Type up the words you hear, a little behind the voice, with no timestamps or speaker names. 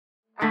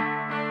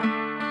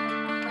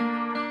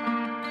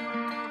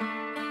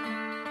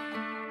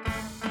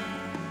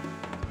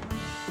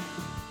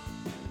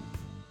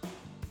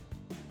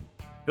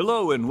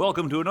Hello and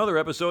welcome to another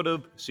episode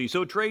of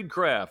CISO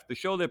Tradecraft, the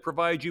show that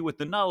provides you with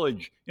the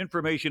knowledge,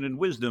 information, and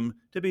wisdom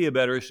to be a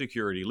better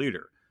security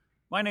leader.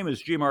 My name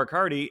is G. Mark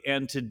Hardy,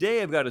 and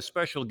today I've got a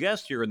special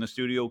guest here in the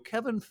studio,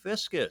 Kevin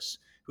Fiscus,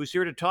 who's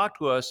here to talk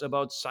to us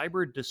about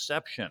cyber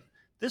deception.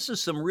 This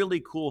is some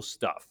really cool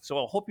stuff, so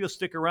I hope you'll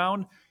stick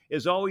around.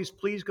 As always,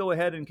 please go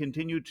ahead and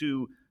continue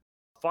to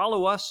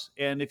follow us,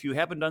 and if you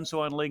haven't done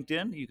so on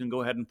LinkedIn, you can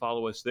go ahead and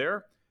follow us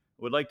there.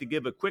 I would like to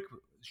give a quick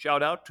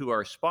shout out to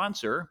our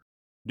sponsor.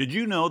 Did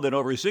you know that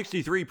over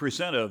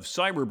 63% of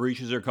cyber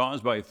breaches are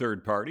caused by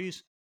third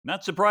parties?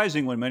 Not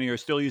surprising when many are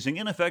still using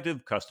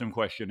ineffective custom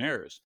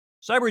questionnaires.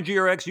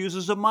 CyberGRX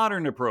uses a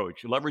modern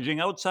approach,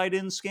 leveraging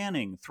outside-in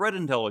scanning, threat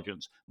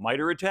intelligence,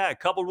 MITRE ATT&CK,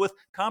 coupled with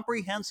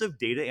comprehensive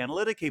data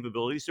analytic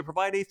capabilities to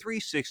provide a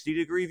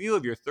 360-degree view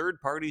of your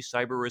third-party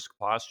cyber risk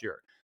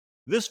posture.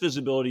 This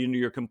visibility into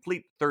your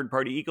complete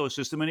third-party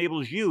ecosystem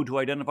enables you to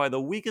identify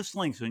the weakest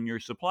links in your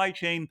supply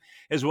chain,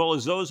 as well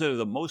as those that are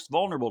the most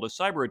vulnerable to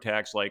cyber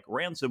attacks like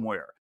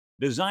ransomware.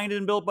 Designed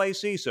and built by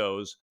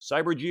CISOs,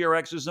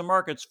 CyberGRX is the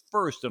market's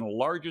first and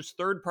largest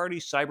third-party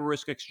cyber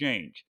risk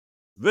exchange.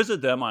 Visit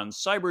them on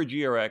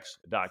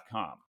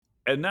cybergrx.com.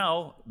 And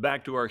now,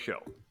 back to our show.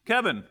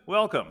 Kevin,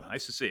 welcome.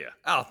 Nice to see you.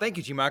 Oh, thank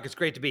you, G. Mark. It's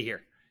great to be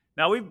here.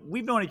 Now,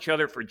 we've known each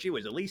other for, at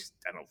least,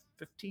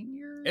 15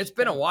 years? It's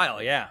been a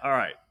while, yeah. All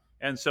right.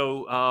 And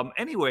so,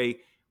 anyway,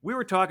 we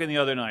were talking the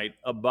other night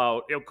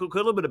about a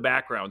little bit of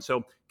background.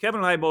 So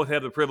Kevin and I both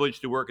have the privilege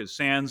to work as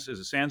SANS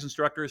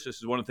instructors. This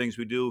is one of the things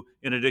we do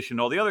in addition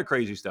to all the other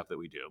crazy stuff that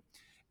we do.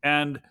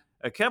 And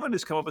Kevin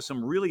has come up with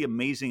some really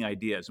amazing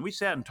ideas. And we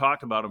sat and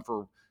talked about them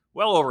for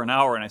well over an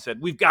hour. And I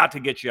said, we've got to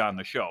get you on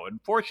the show. And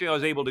fortunately, I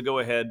was able to go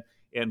ahead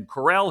and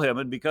corral him.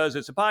 And because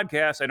it's a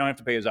podcast, I don't have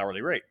to pay his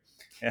hourly rate.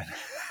 And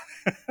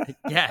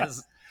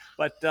Yes.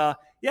 But so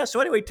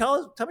anyway,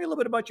 tell me a little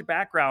bit about your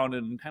background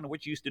and kind of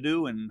what you used to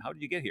do and how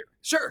did you get here?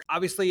 Sure.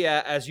 Obviously,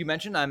 as you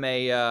mentioned, I'm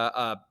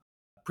a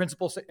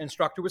principal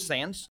instructor with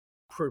SANS,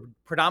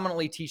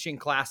 predominantly teaching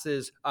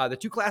classes. The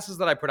two classes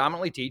that I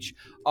predominantly teach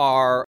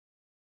are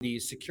the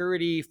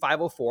Security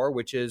 504,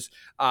 which is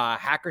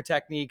hacker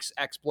techniques,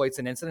 exploits,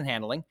 and incident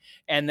handling,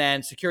 and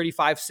then Security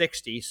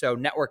 560, so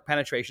network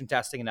penetration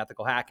testing and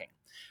ethical hacking.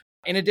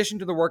 In addition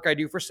to the work I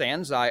do for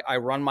SANS, I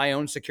run my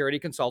own security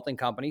consulting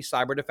company,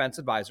 Cyber Defense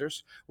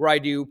Advisors, where I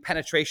do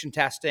penetration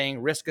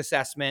testing, risk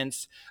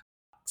assessments,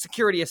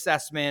 security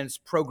assessments,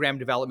 program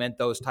development,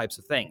 those types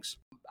of things.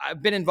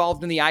 I've been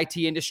involved in the IT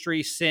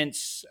industry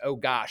since, I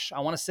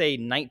want to say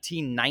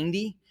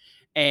 1990,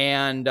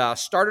 and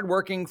started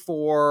working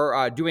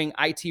for doing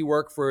IT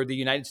work for the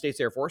United States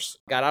Air Force.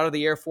 Got out of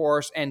the Air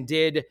Force and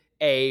did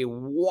a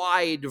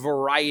wide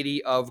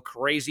variety of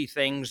crazy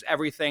things,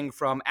 everything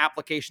from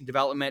application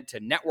development to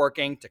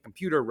networking to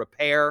computer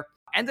repair.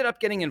 Ended up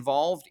getting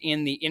involved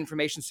in the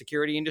information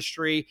security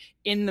industry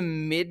in the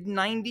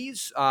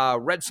mid-90s,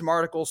 read some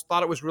articles,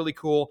 thought it was really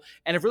cool,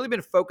 and have really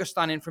been focused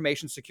on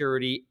information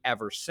security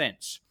ever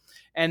since.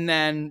 And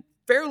then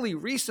fairly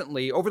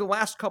recently, over the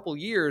last couple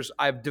years,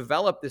 I've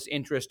developed this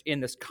interest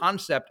in this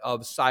concept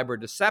of cyber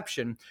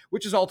deception,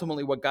 which is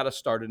ultimately what got us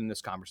started in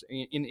this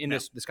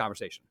this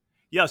conversation.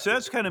 Yeah, so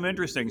that's kind of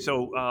interesting.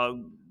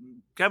 So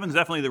Kevin's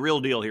definitely the real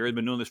deal here. He's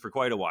been doing this for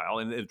quite a while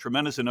and a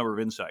tremendous number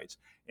of insights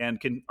and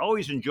can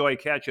always enjoy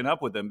catching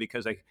up with him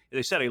because, as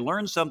I said, I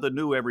learn something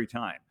new every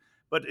time.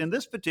 But in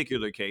this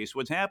particular case,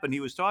 what's happened,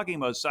 he was talking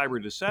about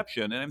cyber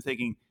deception, and I'm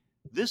thinking,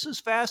 this is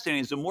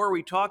fascinating. The more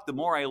we talk, the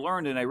more I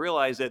learned, and I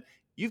realized that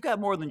you've got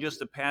more than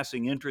just a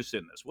passing interest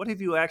in this. What are you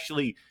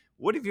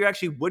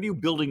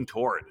building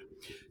toward?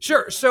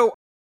 Sure. So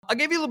I'll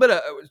give you a little bit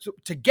of,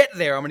 to get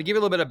there, I'm going to give you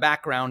a little bit of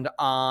background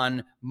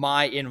on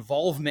my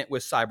involvement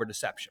with cyber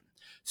deception.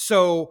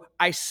 So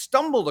I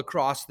stumbled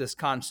across this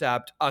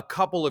concept a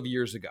couple of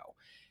years ago.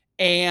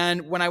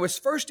 And when I was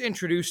first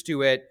introduced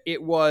to it,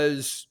 it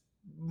was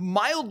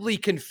mildly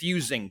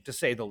confusing, to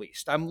say the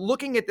least. I'm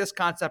looking at this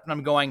concept and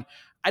I'm going,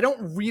 I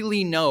don't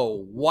really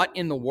know what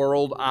in the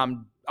world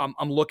I'm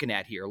looking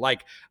at here.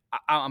 Like,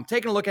 I'm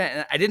taking a look at it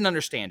and I didn't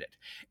understand it.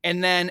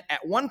 And then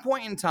at one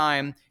point in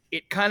time,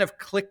 it kind of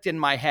clicked in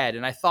my head.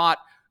 And I thought,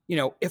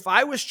 if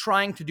I was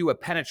trying to do a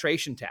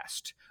penetration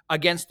test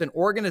against an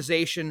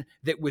organization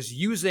that was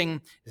using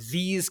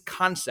these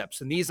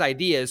concepts and these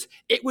ideas,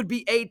 it would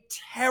be a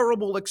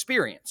terrible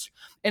experience.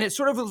 And it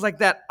sort of was like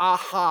that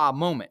aha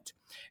moment.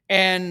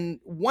 And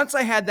once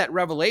I had that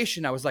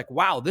revelation, I was like,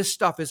 wow, this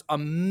stuff is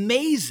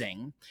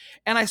amazing.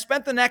 And I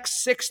spent the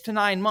next 6 to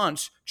 9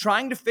 months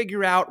trying to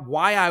figure out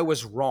why I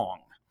was wrong.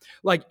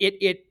 Like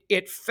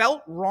it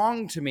felt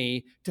wrong to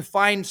me to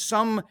find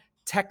some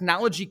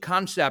technology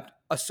concept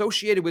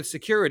associated with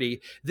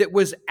security that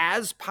was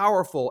as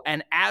powerful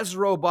and as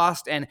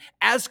robust and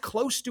as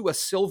close to a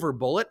silver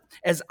bullet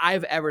as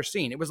I've ever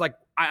seen. It was like,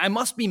 I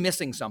must be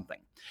missing something.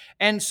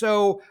 And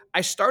so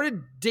I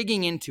started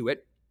digging into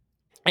it.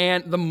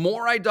 And the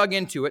more I dug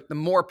into it, the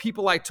more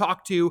people I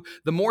talked to,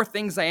 the more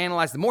things I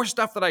analyzed, the more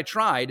stuff that I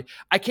tried,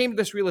 I came to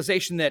this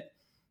realization that,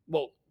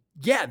 well,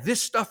 yeah,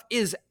 this stuff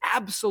is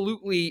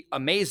absolutely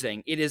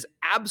amazing. It is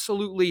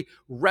absolutely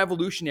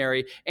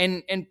revolutionary.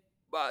 And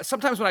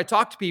sometimes when I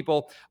talk to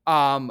people,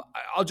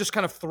 I'll just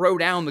kind of throw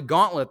down the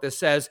gauntlet that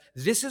says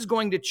this is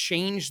going to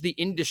change the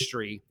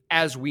industry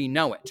as we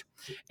know it.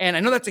 And I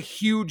know that's a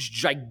huge,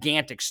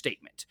 gigantic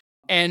statement.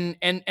 And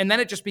then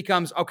it just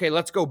becomes, okay,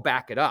 let's go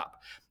back it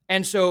up.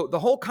 And so the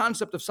whole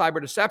concept of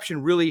cyber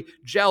deception really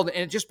gelled, and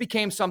it just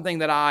became something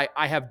that I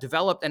have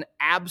developed an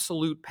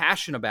absolute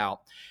passion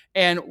about.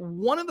 And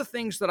one of the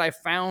things that I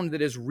found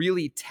that is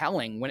really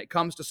telling when it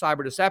comes to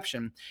cyber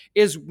deception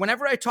is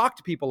whenever I talk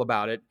to people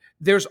about it,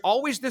 there's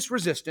always this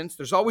resistance.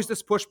 There's always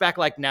this pushback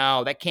like,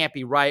 no, that can't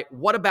be right.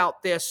 What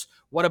about this?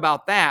 What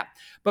about that?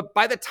 But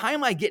by the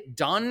time I get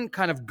done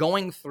kind of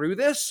going through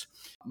this,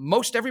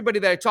 most everybody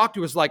that I talk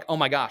to is like, oh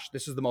my gosh,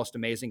 this is the most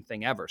amazing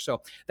thing ever.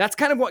 So that's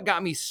kind of what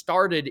got me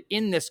started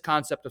in this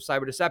concept of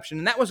cyber deception.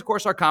 And that was, of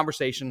course, our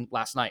conversation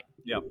last night.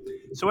 Yeah.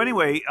 So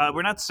anyway,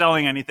 we're not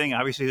selling anything.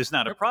 Obviously, this is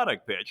not a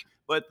product pitch.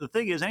 But the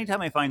thing is,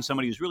 anytime I find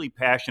somebody who's really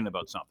passionate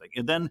about something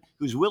and then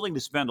who's willing to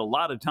spend a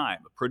lot of time,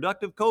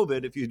 productive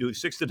COVID, if you do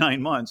 6 to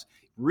 9 months,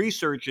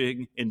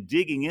 researching and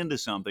digging into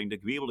something to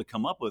be able to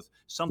come up with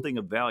something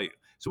of value.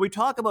 So we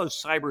talk about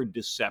cyber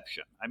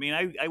deception. I mean,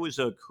 I was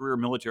a career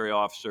military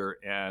officer,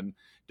 and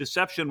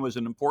deception was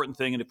an important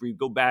thing. And if we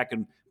go back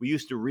and we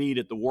used to read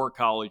at the War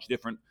College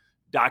different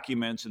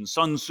documents, and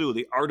Sun Tzu,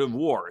 The Art of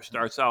War,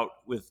 starts out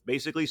with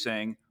basically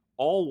saying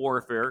all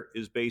warfare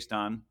is based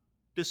on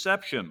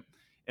deception.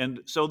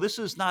 And so this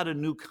is not a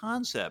new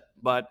concept,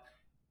 but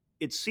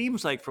it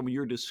seems like from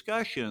your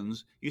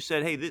discussions, you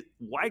said, hey,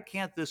 why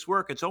can't this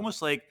work? It's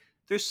almost like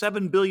there's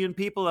 7 billion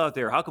people out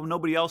there. How come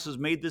nobody else has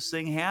made this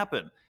thing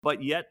happen?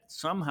 But yet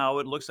somehow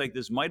it looks like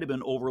this might have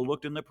been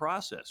overlooked in the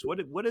process.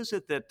 What is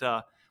it that,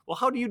 well,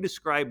 how do you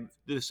describe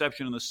the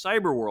deception in the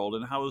cyber world,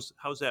 and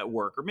how's that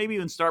work? Or maybe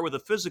even start with a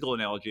physical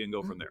analogy and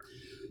go from there.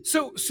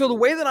 So the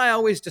way that I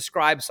always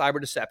describe cyber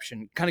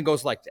deception kind of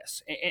goes like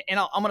this. And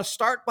I'm going to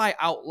start by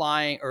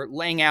outlining or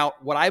laying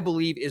out what I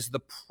believe is the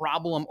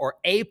problem or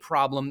a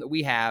problem that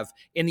we have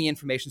in the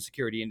information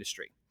security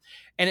industry.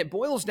 And it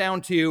boils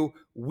down to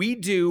we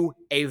do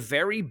a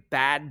very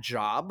bad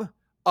job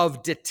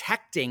of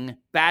detecting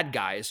bad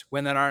guys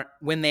when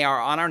they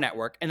are on our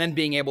network and then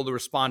being able to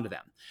respond to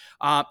them.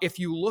 If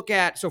you look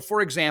at, so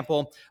for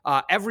example,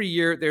 every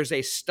year there's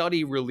a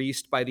study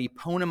released by the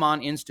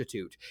Ponemon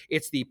Institute.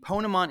 It's the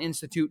Ponemon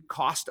Institute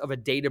Cost of a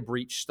Data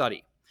Breach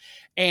Study.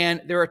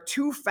 And there are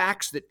two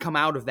facts that come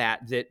out of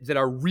that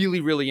are really,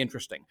 really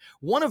interesting.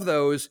 One of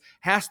those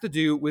has to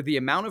do with the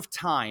amount of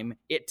time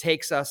it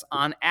takes us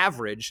on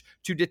average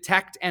to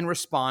detect and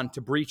respond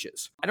to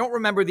breaches. I don't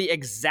remember the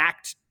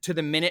exact to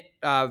the minute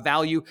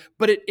value,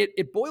 but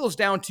it boils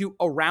down to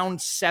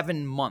around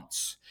 7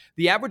 months.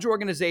 The average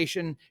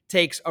organization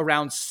takes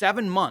around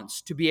 7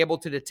 months to be able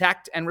to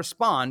detect and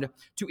respond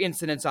to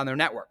incidents on their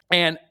network.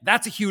 And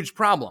that's a huge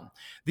problem.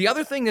 The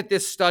other thing that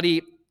this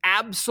study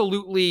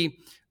absolutely,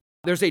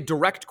 there's a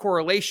direct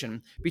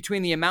correlation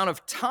between the amount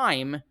of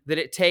time that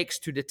it takes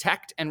to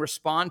detect and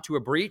respond to a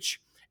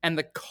breach and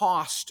the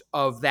cost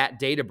of that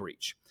data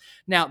breach.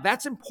 Now,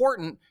 that's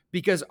important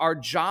because our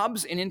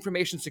jobs in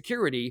information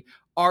security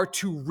are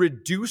to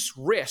reduce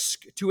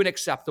risk to an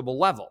acceptable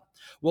level.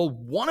 Well,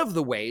 one of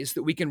the ways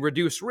that we can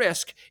reduce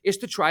risk is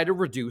to try to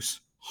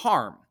reduce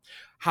harm.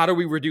 How do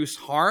we reduce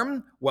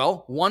harm?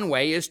 Well, one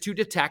way is to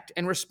detect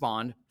and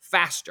respond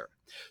faster.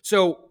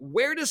 So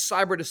where does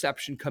cyber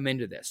deception come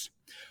into this?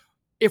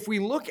 If we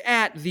look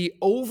at the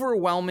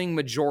overwhelming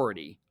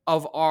majority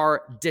of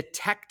our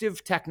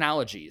detective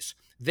technologies,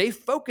 they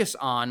focus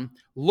on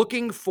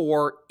looking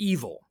for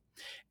evil.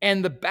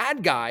 And the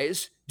bad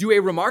guys do a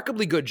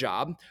remarkably good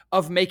job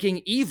of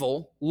making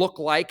evil look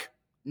like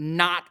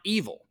not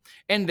evil,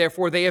 and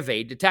therefore they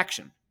evade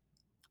detection.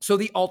 So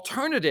the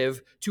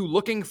alternative to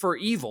looking for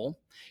evil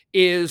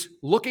is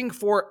looking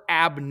for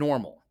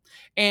abnormal.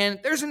 And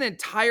there's an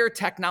entire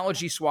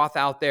technology swath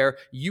out there,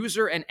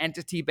 user and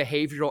entity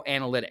behavioral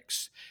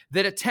analytics,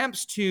 that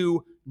attempts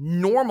to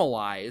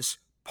normalize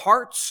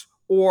parts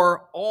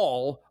or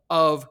all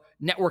of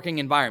networking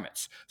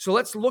environments. So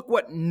let's look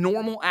what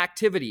normal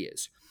activity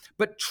is.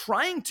 But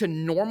trying to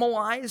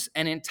normalize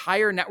an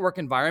entire network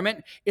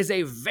environment is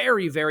a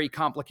very, very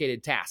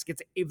complicated task.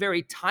 It's a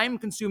very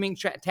time-consuming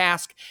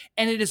task,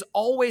 and it is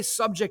always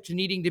subject to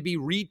needing to be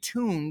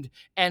retuned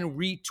and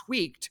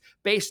retweaked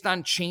based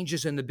on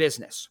changes in the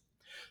business.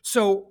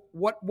 So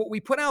what we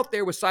put out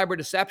there with cyber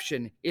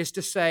deception is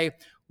to say,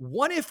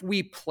 what if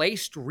we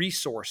placed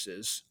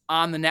resources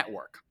on the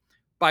network?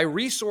 By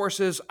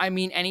resources, I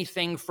mean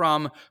anything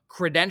from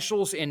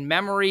credentials in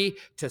memory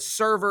to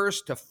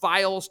servers to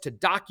files to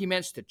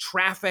documents to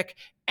traffic,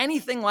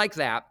 anything like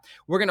that.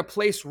 We're going to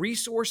place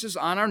resources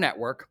on our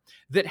network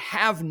that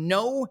have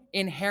no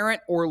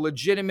inherent or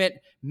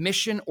legitimate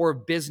mission or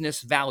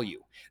business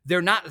value.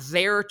 They're not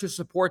there to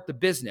support the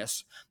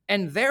business,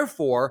 and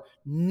therefore,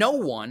 no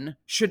one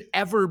should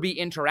ever be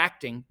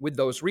interacting with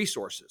those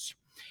resources.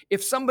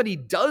 If somebody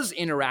does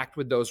interact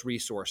with those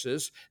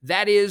resources,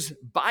 that is,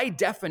 by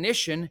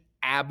definition,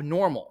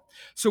 abnormal.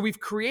 So we've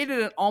created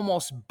an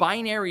almost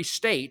binary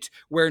state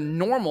where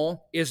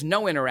normal is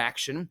no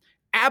interaction,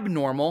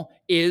 abnormal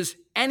is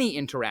any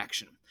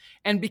interaction.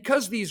 And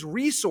because these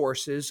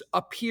resources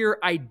appear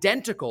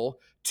identical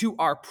to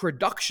our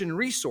production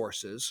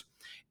resources,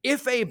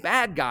 if a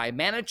bad guy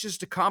manages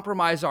to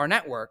compromise our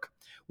network,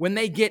 when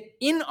they get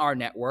in our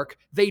network,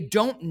 they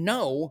don't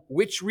know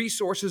which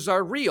resources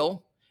are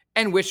real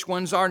and which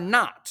ones are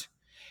not.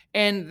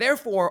 And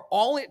therefore,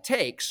 all it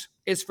takes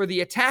is for the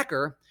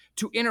attacker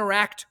to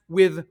interact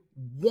with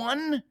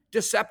one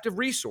deceptive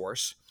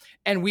resource,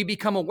 and we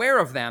become aware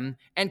of them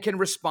and can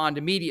respond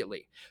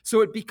immediately.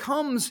 So it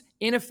becomes,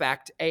 in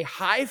effect, a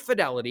high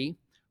fidelity,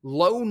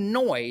 low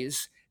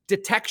noise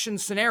detection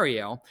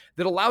scenario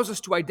that allows us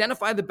to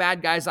identify the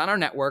bad guys on our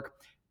network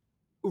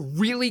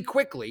really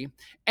quickly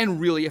and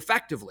really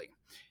effectively.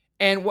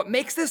 And what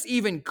makes this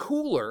even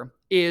cooler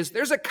is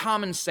there's a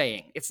common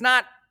saying. It's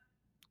not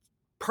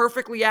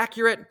perfectly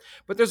accurate,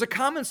 but there's a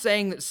common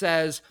saying that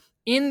says,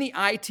 in the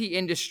IT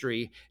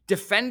industry,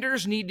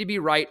 defenders need to be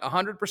right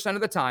 100%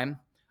 of the time,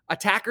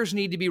 attackers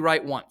need to be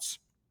right once.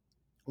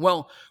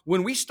 Well,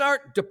 when we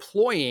start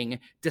deploying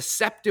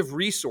deceptive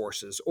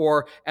resources,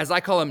 or as I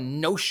call them,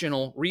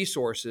 notional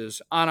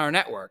resources on our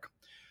network,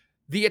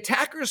 the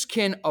attackers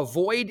can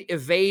avoid,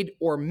 evade,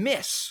 or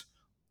miss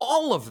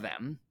all of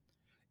them.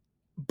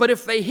 But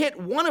if they hit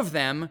one of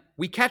them,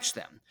 we catch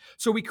them.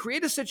 So we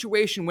create a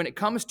situation when it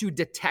comes to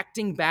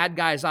detecting bad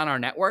guys on our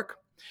network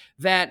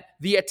that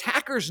the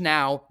attackers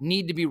now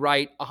need to be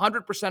right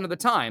 100% of the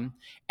time,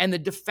 and the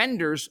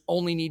defenders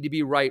only need to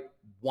be right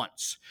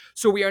once.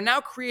 So we are now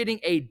creating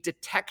a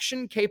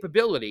detection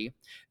capability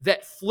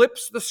that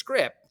flips the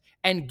script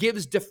and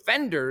gives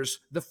defenders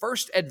the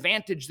first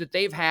advantage that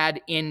they've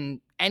had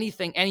in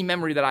anything, any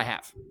memory that I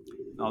have.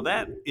 Now,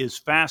 that is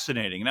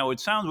fascinating. Now, it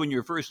sounds when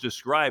you're first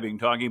describing,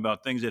 talking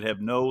about things that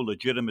have no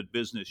legitimate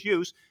business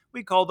use,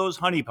 we call those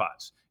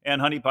honeypots. And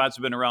honeypots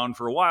have been around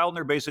for a while, and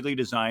they're basically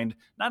designed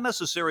not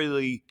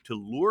necessarily to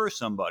lure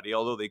somebody,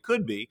 although they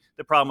could be.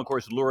 The problem, of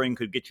course, luring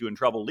could get you in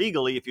trouble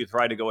legally if you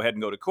try to go ahead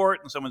and go to court,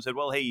 and someone said,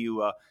 well, hey,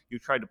 you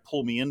tried to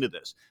pull me into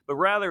this. But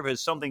rather, if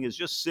it's something is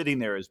just sitting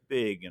there as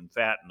big and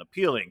fat and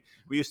appealing,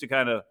 I used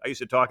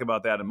to talk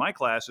about that in my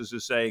classes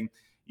as saying,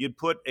 you'd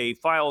put a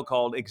file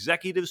called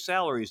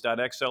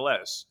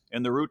executivesalaries.xls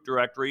in the root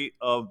directory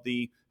of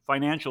the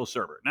financial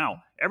server.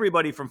 Now,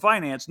 everybody from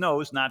finance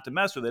knows not to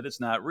mess with it. It's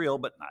not real,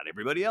 but not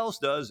everybody else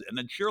does. And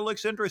it sure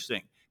looks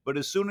interesting. But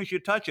as soon as you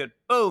touch it,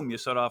 boom, you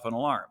set off an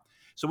alarm.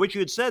 So what you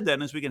had said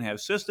then is we can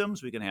have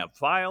systems, we can have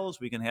files,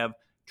 we can have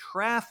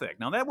traffic.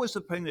 Now, that was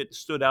the thing that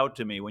stood out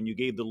to me when you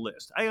gave the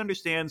list. I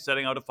understand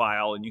setting out a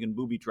file and you can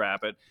booby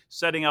trap it,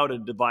 setting out a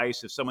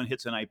device if someone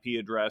hits an IP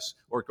address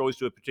or it goes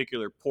to a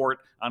particular port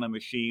on a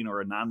machine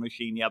or a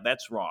non-machine. Yeah,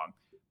 that's wrong.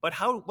 But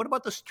what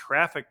about this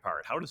traffic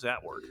part? How does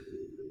that work?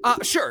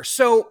 Sure.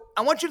 So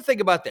I want you to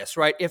think about this,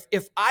 right?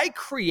 If I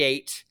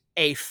create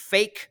a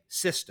fake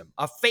system,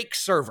 a fake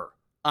server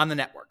on the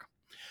network,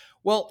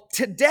 well,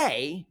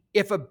 today,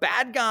 if a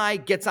bad guy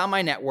gets on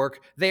my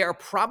network, they are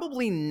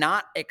probably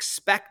not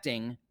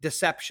expecting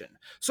deception.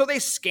 So they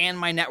scan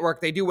my network,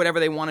 they do whatever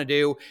they want to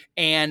do,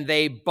 and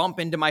they bump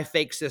into my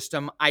fake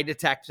system. I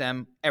detect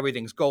them,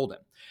 everything's golden.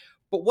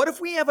 But what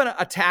if we have an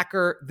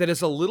attacker that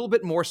is a little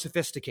bit more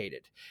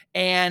sophisticated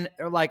and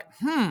they're like,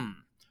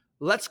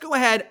 let's go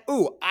ahead.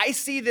 Ooh, I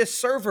see this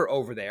server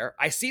over there.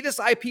 I see this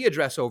IP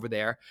address over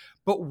there,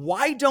 but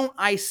why don't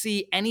I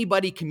see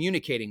anybody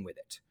communicating with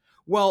it?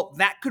 Well,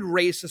 that could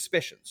raise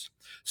suspicions.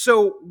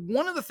 So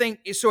one of the things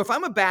is, so if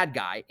I'm a bad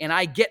guy and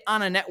I get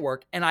on a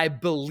network and I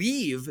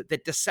believe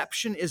that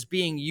deception is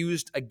being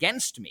used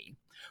against me,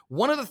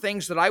 one of the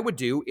things that I would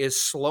do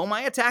is slow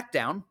my attack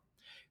down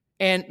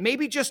and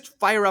maybe just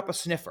fire up a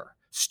sniffer,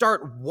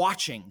 start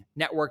watching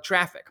network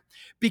traffic,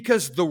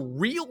 because the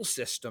real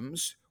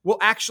systems will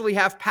actually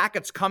have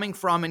packets coming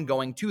from and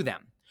going to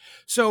them.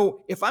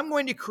 So if I'm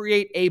going to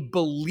create a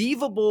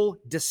believable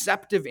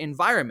deceptive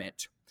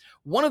environment,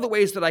 one of the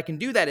ways that I can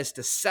do that is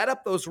to set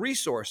up those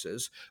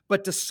resources,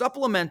 but to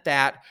supplement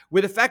that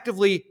with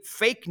effectively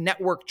fake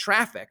network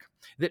traffic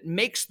that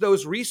makes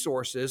those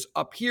resources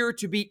appear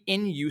to be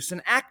in use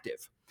and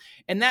active.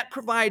 And that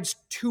provides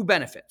two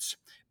benefits.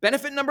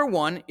 Benefit number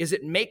one is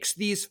it makes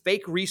these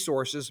fake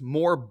resources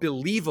more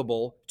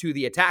believable to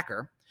the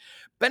attacker.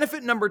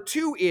 Benefit number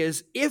two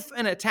is if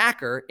an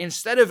attacker,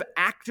 instead of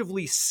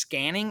actively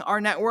scanning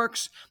our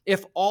networks,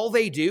 if all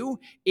they do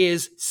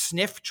is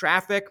sniff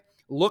traffic,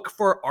 look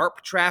for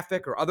ARP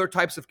traffic or other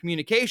types of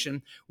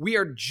communication, we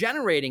are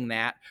generating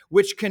that,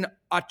 which can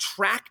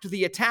attract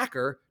the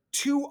attacker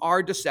to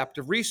our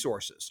deceptive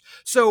resources.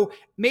 So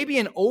maybe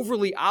an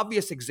overly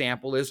obvious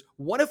example is,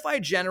 what if I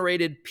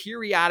generated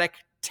periodic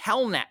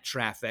telnet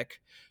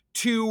traffic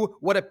to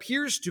what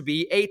appears to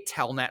be a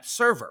telnet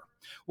server?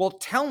 Well,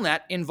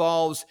 Telnet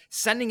involves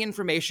sending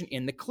information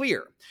in the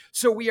clear.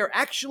 So we are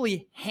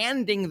actually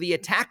handing the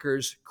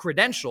attackers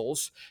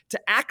credentials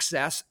to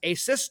access a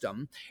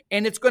system,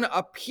 and it's going to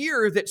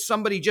appear that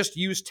somebody just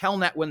used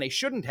Telnet when they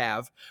shouldn't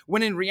have,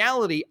 when in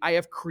reality, I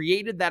have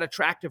created that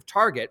attractive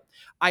target.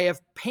 I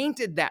have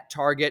painted that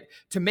target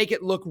to make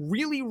it look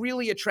really,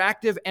 really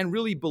attractive and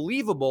really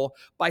believable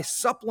by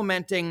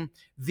supplementing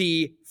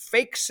the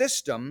fake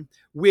system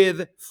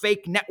with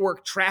fake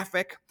network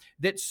traffic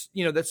that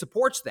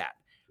supports that.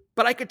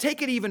 But I could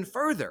take it even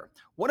further.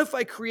 What if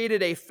I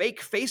created a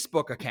fake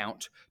Facebook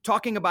account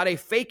talking about a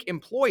fake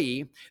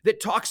employee that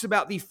talks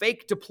about the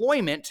fake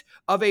deployment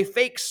of a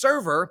fake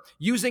server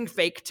using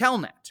fake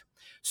Telnet?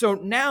 So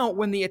now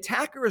when the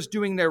attacker is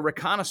doing their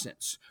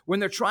reconnaissance, when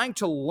they're trying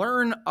to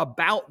learn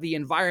about the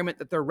environment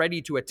that they're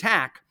ready to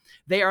attack,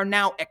 they are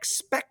now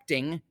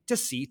expecting to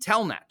see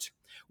Telnet.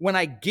 When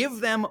I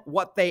give them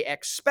what they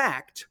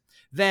expect,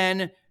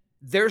 then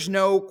there's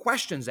no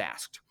questions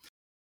asked.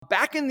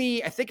 Back in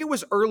I think it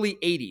was early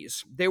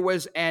 80s, there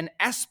was an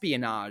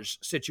espionage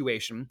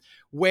situation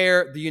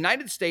where the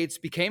United States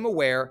became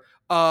aware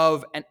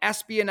of an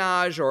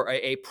espionage or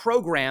a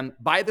program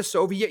by the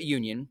Soviet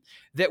Union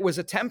that was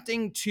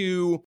attempting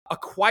to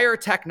acquire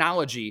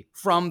technology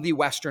from the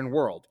Western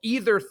world,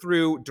 either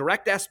through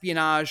direct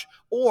espionage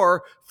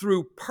or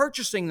through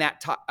purchasing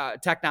that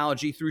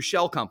technology through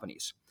shell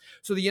companies.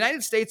 So the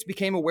United States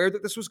became aware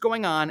that this was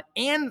going on,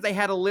 and they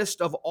had a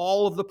list of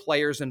all of the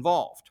players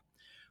involved.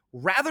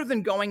 Rather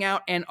than going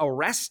out and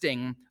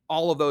arresting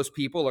all of those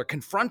people or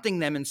confronting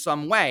them in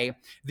some way,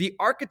 the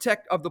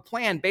architect of the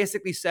plan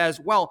basically says,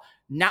 well,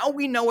 now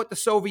we know what the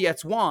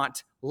Soviets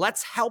want.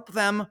 Let's help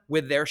them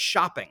with their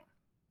shopping.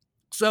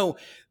 So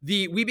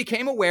we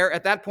became aware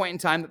at that point in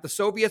time that the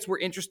Soviets were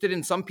interested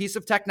in some piece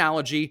of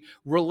technology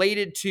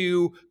related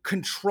to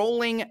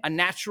controlling a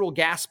natural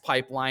gas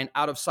pipeline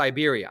out of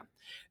Siberia.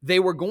 They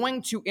were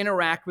going to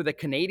interact with a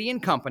Canadian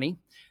company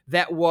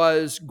that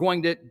was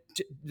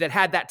that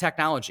had that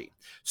technology.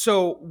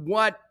 So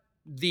what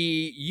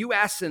the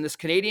US and this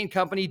Canadian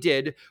company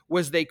did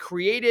was they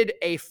created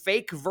a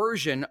fake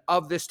version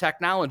of this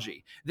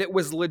technology that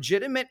was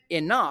legitimate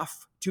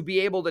enough to be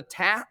able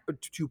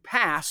to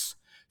pass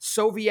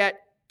Soviet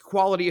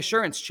quality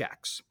assurance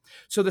checks.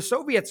 So the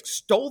Soviets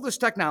stole this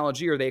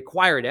technology, or they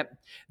acquired it,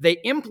 they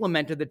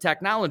implemented the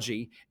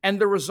technology, and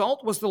the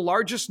result was the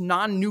largest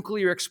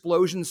non-nuclear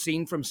explosion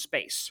seen from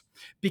space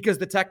because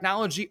the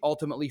technology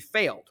ultimately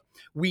failed.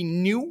 We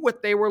knew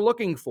what they were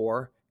looking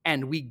for,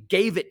 and we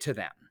gave it to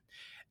them.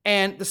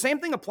 And the same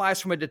thing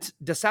applies from a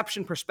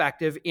deception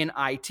perspective in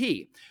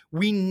IT.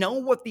 We know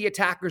what the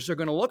attackers are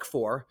going to look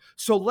for,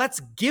 so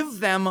let's give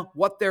them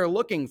what they're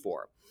looking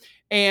for.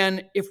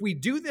 And if we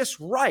do this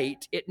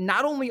right, it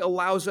not only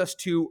allows us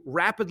to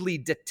rapidly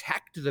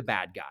detect the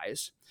bad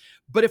guys,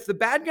 but if the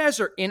bad guys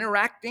are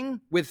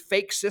interacting with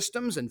fake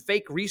systems and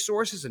fake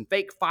resources and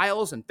fake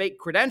files and fake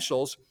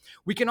credentials,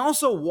 we can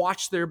also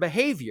watch their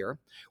behavior,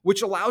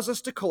 which allows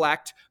us to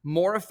collect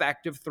more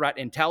effective threat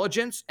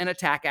intelligence and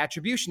attack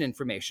attribution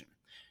information.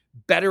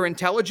 Better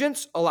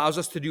intelligence allows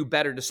us to do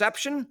better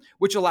deception,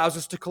 which allows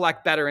us to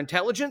collect better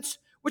intelligence,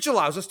 which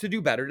allows us to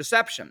do better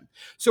deception.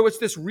 So it's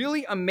this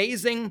really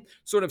amazing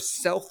sort of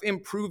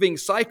self-improving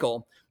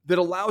cycle that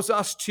allows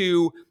us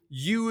to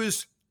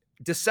use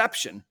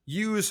deception,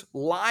 use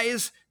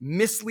lies,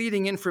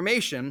 misleading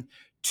information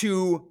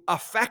to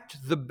affect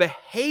the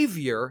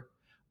behavior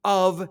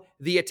of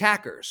the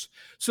attackers.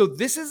 So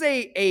this is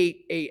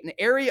an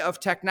area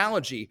of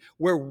technology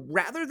where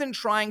rather than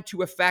trying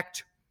to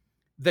affect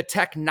the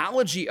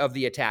technology of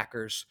the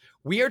attackers,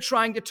 we are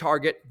trying to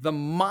target the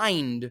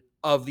mind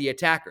of the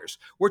attackers.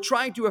 We're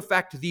trying to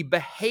affect the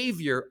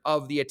behavior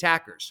of the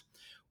attackers.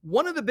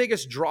 One of the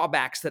biggest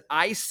drawbacks that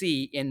I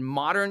see in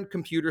modern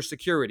computer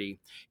security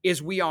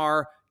is we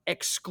are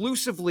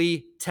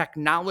exclusively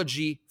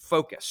technology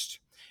focused.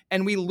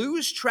 And we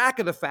lose track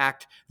of the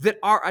fact that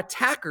our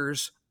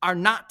attackers are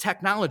not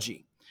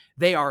technology.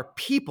 They are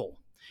people.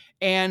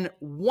 And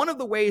one of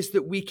the ways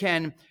that we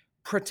can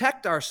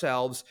protect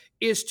ourselves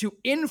is to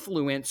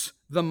influence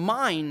the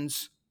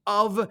minds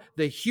of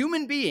the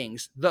human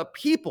beings, the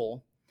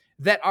people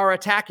that are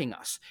attacking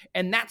us.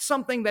 And that's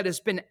something that has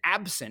been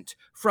absent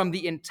from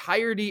the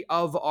entirety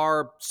of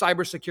our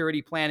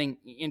cybersecurity planning.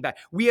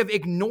 We have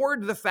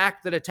ignored the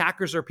fact that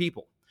attackers are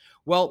people.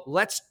 Well,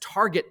 let's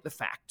target the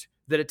fact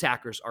that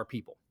attackers are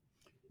people.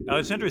 Now,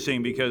 it's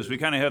interesting because we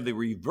kind of have the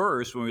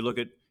reverse when we look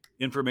at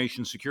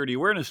information security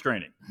awareness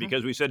training,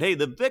 because we said, hey,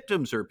 the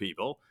victims are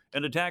people,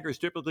 and attackers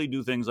typically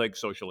do things like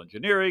social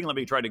engineering. Let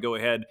me try to go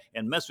ahead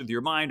and mess with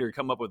your mind or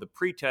come up with a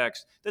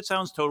pretext that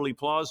sounds totally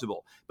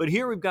plausible. But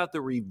here we've got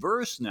the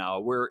reverse now,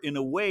 where in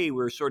a way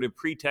we're sort of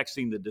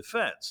pretexting the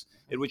defense,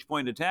 at which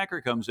point an attacker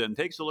comes in,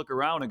 takes a look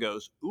around and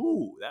goes,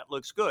 ooh, that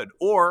looks good.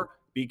 Or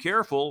be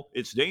careful,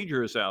 it's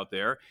dangerous out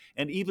there,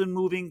 and even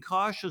moving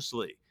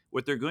cautiously.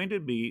 What they're going to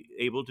be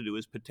able to do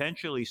is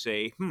potentially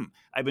say,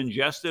 I've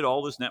ingested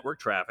all this network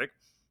traffic.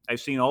 I've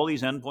seen all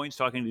these endpoints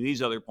talking to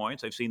these other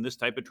points. I've seen this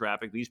type of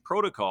traffic, these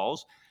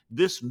protocols.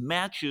 This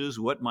matches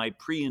what my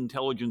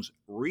pre-intelligence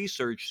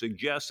research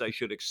suggests I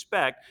should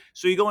expect.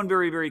 So you go in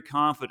very, very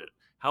confident.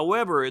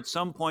 However, at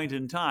some point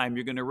in time,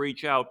 you're going to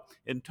reach out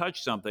and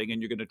touch something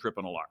and you're going to trip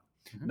an alarm.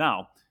 Mm-hmm.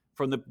 Now,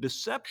 from the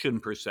deception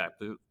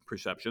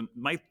perception,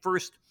 my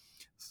first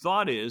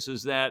thought is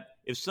that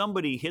if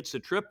somebody hits a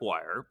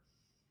tripwire,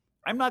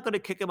 I'm not going to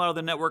kick them out of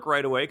the network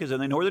right away because then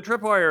they know where the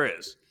tripwire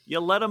is. You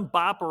let them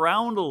bop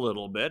around a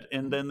little bit,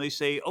 and then they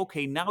say,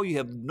 okay, now you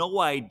have no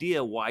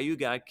idea why you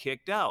got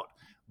kicked out.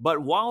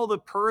 But while the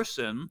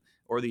person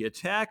or the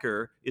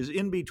attacker is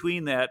in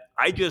between that,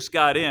 I just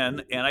got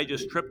in and I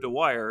just tripped a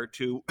wire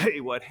to, hey,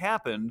 what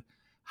happened?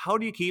 How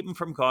do you keep them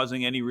from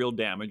causing any real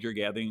damage or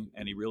gathering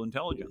any real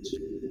intelligence?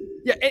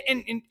 Yeah,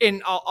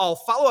 and I'll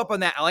follow up on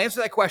that. I'll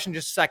answer that question in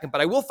just a second,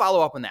 but I will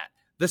follow up on that.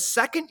 The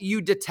second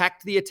you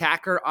detect the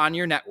attacker on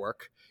your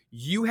network,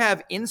 you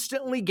have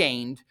instantly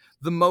gained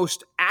the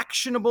most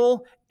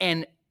actionable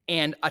and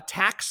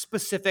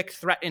attack-specific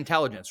threat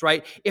intelligence,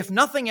 right? If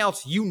nothing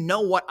else, you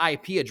know what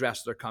IP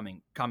address they're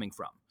coming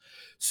from.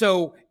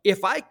 So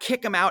if I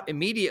kick them out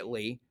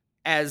immediately,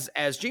 as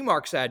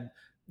G-Mark said,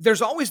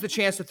 there's always the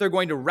chance that they're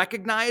going to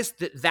recognize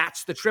that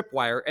that's the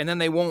tripwire, and then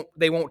they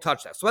won't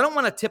touch that. So I don't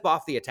want to tip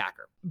off the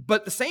attacker.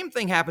 But the same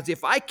thing happens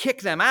if I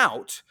kick them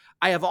out.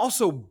 I have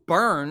also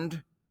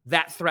burned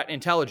that threat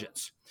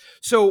intelligence.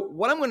 So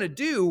what I'm going to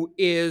do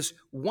is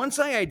once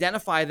I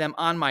identify them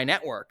on my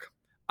network,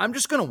 I'm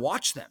just going to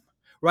watch them,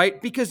 right?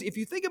 Because if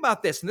you think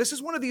about this, and this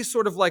is one of these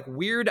sort of like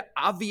weird,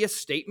 obvious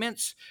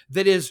statements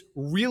that is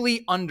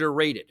really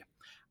underrated.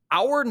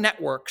 Our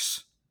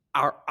networks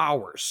are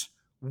ours.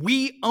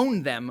 We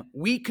own them.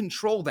 We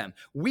control them.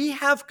 We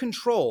have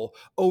control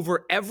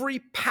over every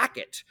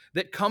packet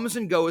that comes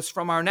and goes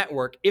from our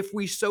network if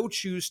we so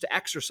choose to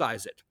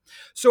exercise it.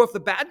 So if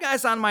the bad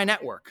guy's on my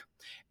network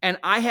and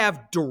I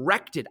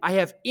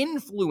have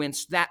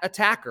influenced that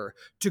attacker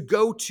to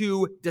go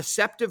to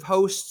deceptive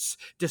hosts,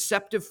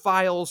 deceptive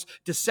files,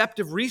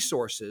 deceptive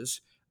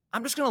resources,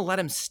 I'm just going to let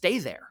him stay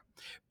there.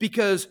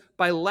 Because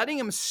by letting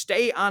him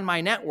stay on my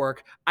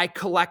network, I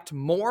collect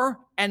more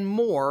and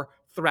more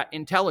threat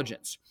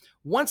intelligence.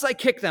 Once I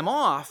kick them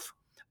off,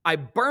 I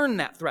burn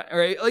that threat,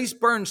 or at least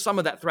burn some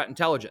of that threat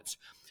intelligence.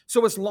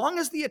 So as long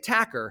as the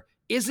attacker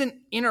isn't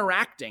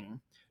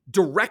interacting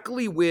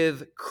directly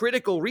with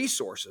critical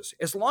resources,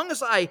 as long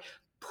as I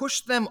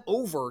push them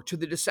over to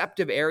the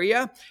deceptive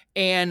area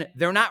and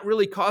they're not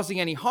really causing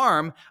any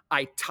harm,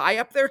 I tie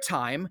up their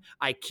time,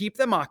 I keep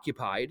them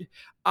occupied,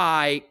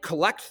 I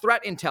collect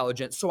threat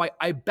intelligence so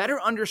I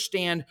better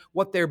understand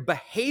what their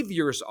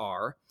behaviors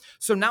are.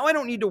 So now I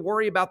don't need to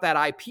worry about that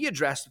IP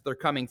address that they're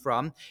coming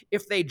from.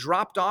 If they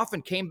dropped off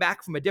and came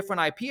back from a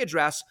different IP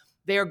address,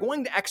 they are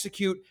going to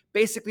execute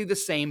basically the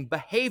same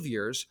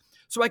behaviors,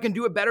 so I can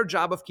do a better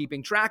job of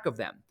keeping track of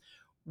them.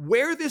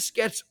 Where this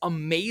gets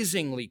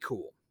amazingly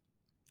cool,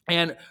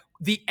 and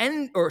the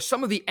end, or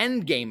some of the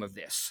end game of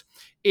this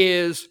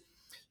is,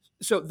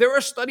 so there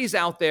are studies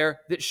out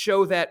there that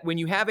show that when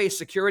you have a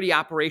security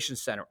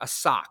operations center, a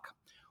SOC,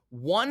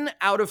 1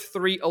 out of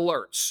 3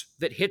 alerts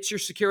that hits your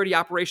security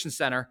operations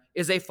center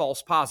is a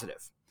false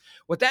positive.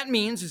 What that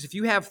means is if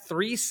you have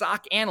 3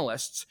 SOC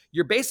analysts,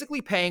 you're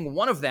basically paying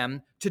one of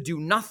them to do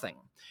nothing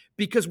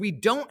because we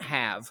don't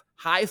have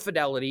high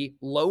fidelity,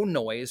 low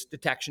noise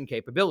detection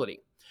capability.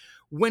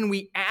 When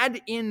we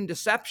add in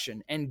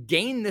deception and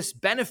gain this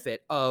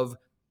benefit of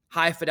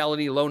high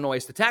fidelity, low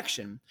noise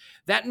detection,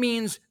 that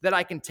means that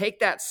I can take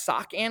that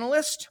SOC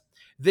analyst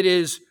that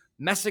is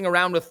messing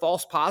around with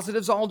false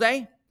positives all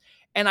day,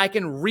 and I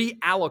can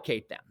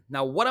reallocate them.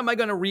 Now, what am I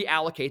going to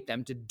reallocate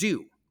them to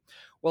do?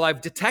 Well,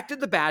 I've detected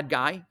the bad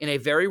guy in a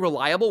very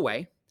reliable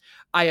way.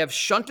 I have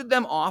shunted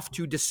them off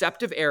to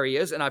deceptive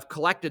areas, and I've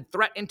collected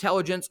threat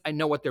intelligence. I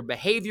know what their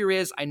behavior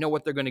is. I know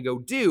what they're going to go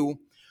do.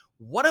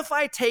 What if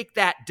I take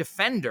that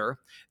defender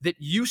that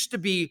used to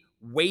be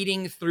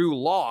wading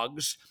through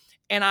logs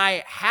and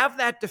I have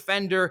that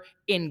defender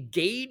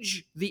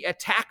engage the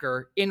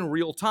attacker in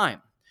real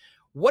time?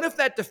 What if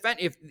that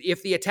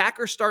if the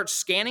attacker starts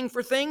scanning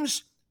for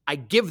things, I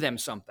give them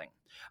something?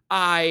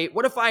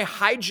 What if I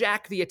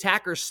hijack the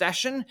attacker's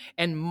session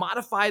and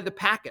modify the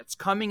packets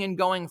coming and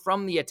going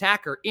from the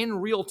attacker in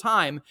real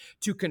time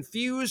to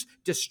confuse,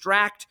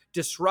 distract,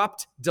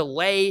 disrupt,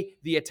 delay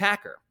the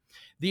attacker?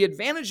 The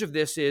advantage of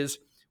this is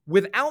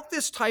without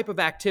this type of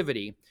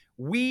activity,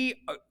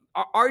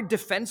 our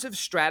defensive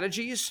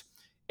strategies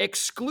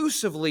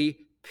exclusively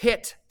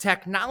pit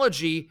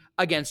technology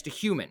against a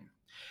human.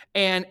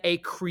 And a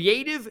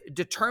creative,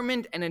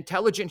 determined, and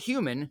intelligent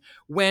human,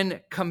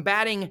 when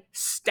combating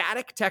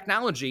static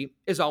technology,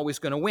 is always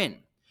going to win.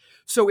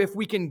 So if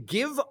we can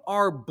give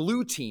our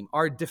blue team,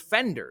 our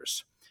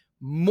defenders,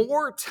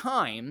 more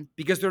time,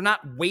 because they're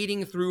not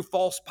wading through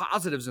false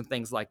positives and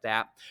things like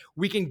that,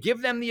 we can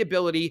give them the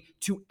ability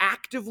to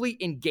actively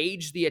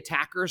engage the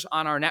attackers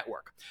on our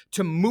network,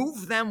 to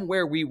move them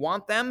where we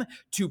want them,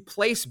 to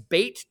place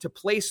bait, to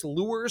place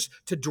lures,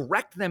 to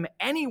direct them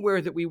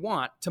anywhere that we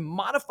want, to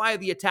modify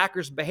the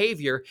attacker's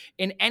behavior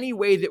in any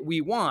way that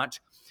we want.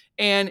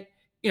 And,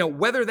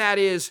 whether that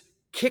is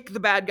kick the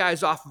bad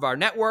guys off of our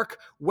network,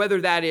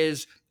 whether that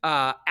is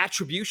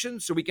attribution,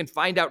 so we can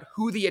find out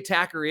who the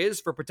attacker is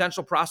for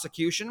potential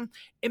prosecution.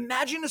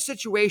 Imagine a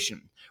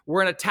situation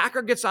where an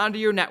attacker gets onto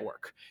your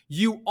network.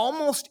 You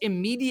almost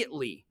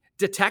immediately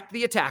detect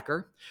the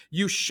attacker.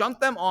 You shunt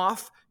them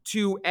off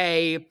to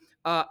a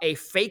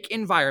fake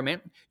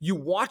environment. You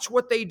watch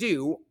what they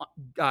do,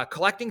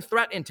 collecting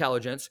threat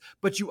intelligence,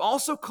 but you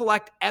also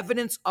collect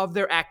evidence of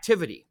their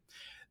activity.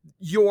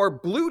 Your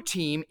blue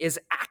team is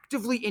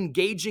actively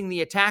engaging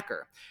the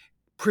attacker,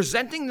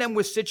 presenting them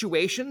with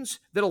situations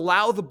that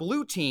allow the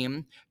blue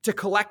team to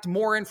collect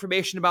more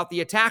information about the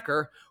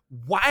attacker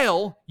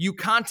while you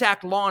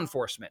contact law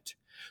enforcement.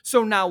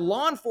 So now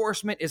law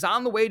enforcement is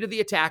on the way to the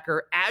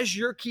attacker as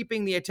you're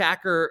keeping the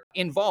attacker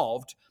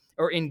involved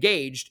or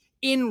engaged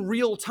in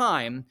real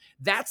time.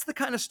 That's the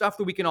kind of stuff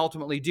that we can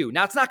ultimately do.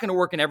 Now, it's not going to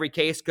work in every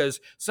case because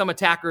some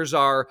attackers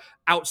are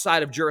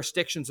outside of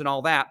jurisdictions and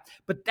all that,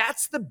 but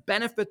that's the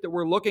benefit that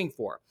we're looking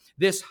for.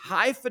 This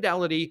high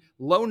fidelity,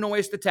 low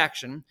noise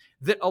detection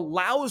that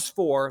allows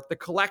for the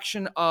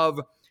collection of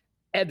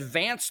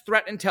advanced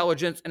threat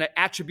intelligence and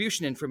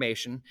attribution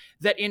information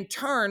that in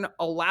turn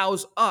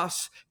allows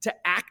us to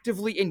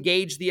actively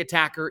engage the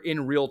attacker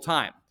in real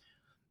time.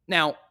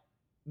 Now,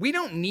 we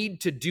don't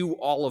need to do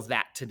all of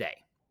that today.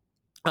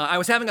 I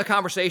was having a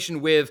conversation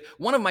with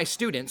one of my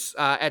students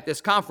at this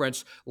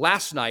conference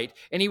last night,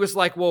 and he was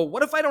like, well,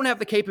 what if I don't have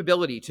the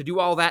capability to do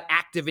all that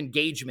active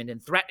engagement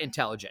and threat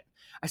intelligence?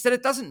 I said,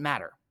 it doesn't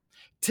matter.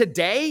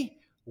 Today,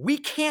 we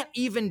can't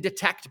even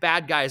detect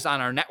bad guys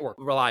on our network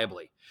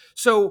reliably.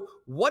 So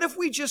what if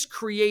we just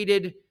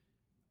created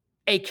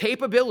a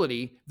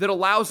capability that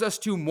allows us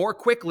to more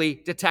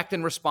quickly detect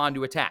and respond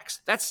to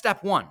attacks? That's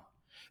step one.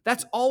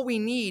 That's all we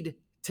need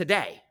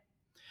today.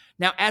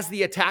 Now, as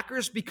the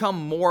attackers become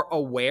more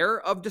aware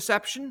of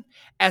deception,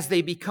 as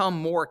they become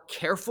more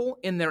careful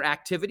in their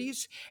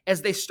activities,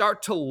 as they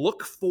start to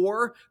look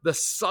for the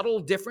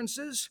subtle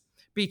differences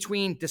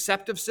between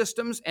deceptive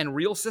systems and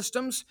real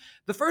systems,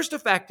 the first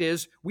effect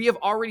is we have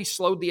already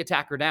slowed the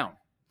attacker down.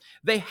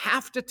 They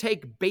have to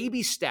take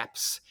baby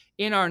steps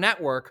in our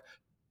network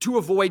to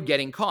avoid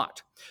getting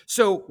caught.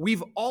 So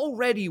we've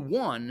already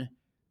won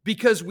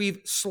because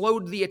we've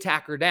slowed the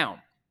attacker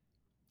down.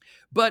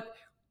 But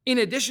in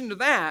addition to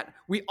that,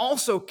 we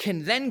also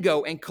can then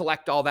go and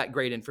collect all that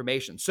great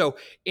information. So,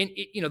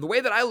 the way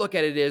that I look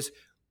at it is,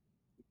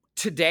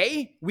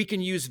 today we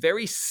can use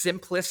very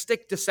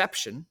simplistic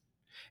deception,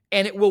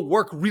 and it will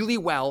work really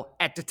well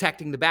at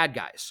detecting the bad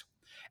guys.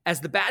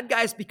 As the bad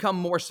guys become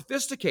more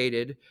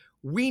sophisticated,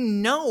 we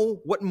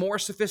know what more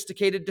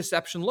sophisticated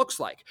deception looks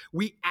like.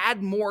 We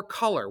add more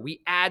color,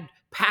 we add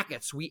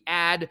packets, we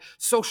add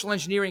social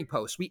engineering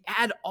posts, we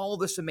add all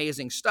this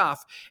amazing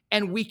stuff,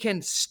 and we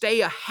can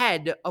stay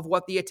ahead of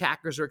what the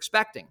attackers are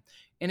expecting.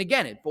 And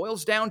again, it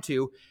boils down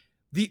to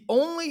the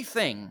only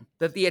thing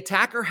that the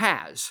attacker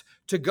has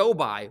to go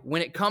by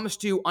when it comes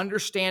to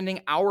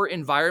understanding our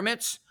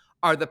environments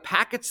are the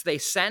packets they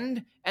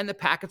send and the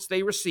packets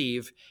they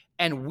receive,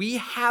 and we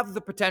have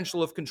the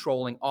potential of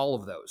controlling all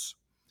of those.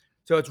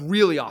 So it's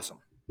really awesome.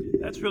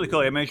 That's really cool.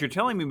 I mean, as you're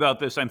telling me about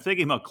this, I'm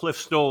thinking about Cliff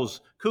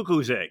Stoll's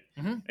Cuckoo's Egg.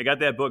 Mm-hmm. I got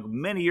that book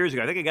many years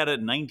ago. I think I got it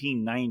in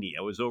 1990.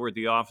 I was over at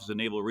the Office of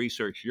Naval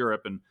Research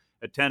Europe and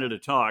attended a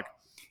talk.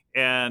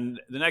 And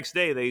the next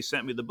day, they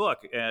sent me the book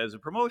as a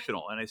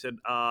promotional. And I said,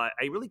 I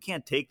really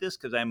can't take this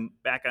because I'm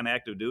back on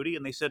active duty.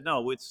 And they said,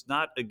 no, it's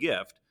not a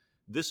gift.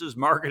 This is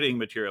marketing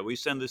material. We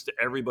send this to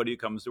everybody who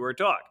comes to our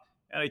talk.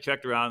 And I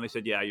checked around and they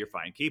said, yeah, you're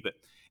fine. Keep it.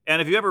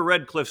 And if you ever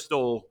read Cliff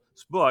Stoll's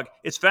book,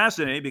 it's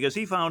fascinating because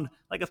he found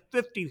like a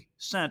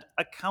 50-cent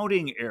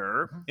accounting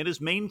error in his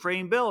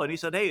mainframe bill. And he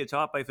said, hey, it's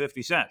off by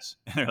 50 cents.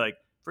 And they're like,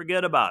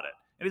 forget about it.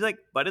 And he's like,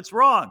 but it's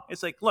wrong.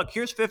 It's like, look,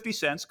 here's 50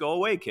 cents. Go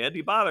away, kid.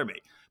 You bother me.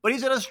 But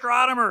he's an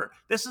astronomer.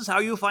 This is how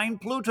you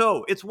find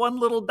Pluto. It's one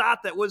little dot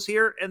that was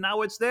here, and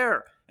now it's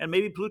there. And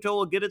maybe Pluto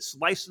will get its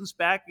license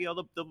back,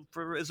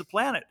 as a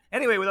planet.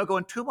 Anyway, without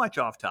going too much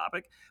off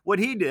topic, what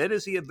he did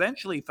is he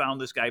eventually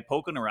found this guy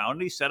poking around,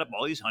 and he set up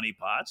all these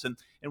honeypots. And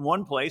in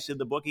one place in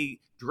the book, he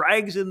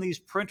drags in these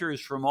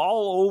printers from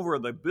all over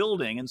the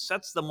building and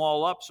sets them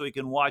all up so he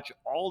can watch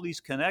all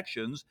these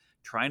connections,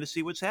 trying to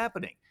see what's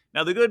happening.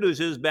 Now, the good news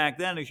is back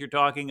then, as you're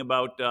talking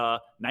about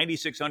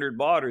 9600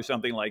 baud or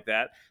something like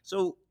that,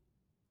 so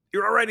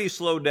you're already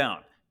slowed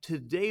down.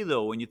 Today,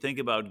 though, when you think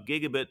about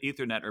gigabit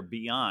Ethernet or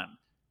beyond,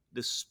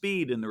 the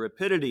speed and the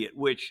rapidity at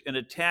which an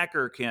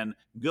attacker can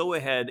go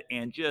ahead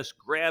and just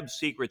grab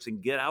secrets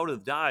and get out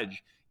of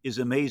Dodge is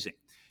amazing.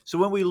 So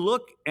when we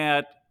look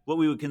at what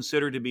we would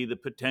consider to be the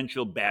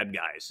potential bad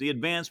guys, the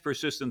advanced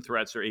persistent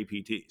threats or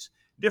APTs,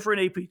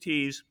 different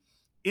APTs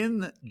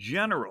in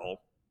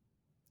general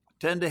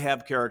tend to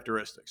have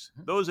characteristics.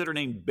 Those that are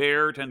named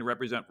bear tend to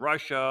represent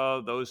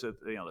Russia, those that,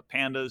 the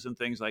pandas and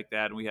things like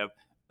that, and we have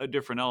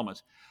different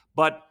elements.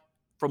 But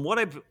from what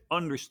I've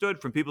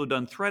understood from people who've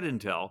done threat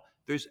intel,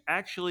 there's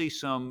actually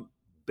some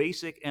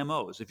basic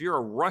MOs. If you're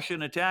a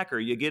Russian attacker,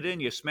 you get in,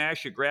 you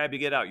smash, you grab, you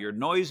get out. You're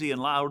noisy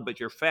and loud, but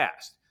you're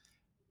fast.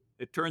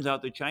 It turns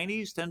out the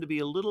Chinese tend to be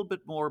a little bit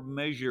more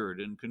measured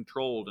and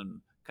controlled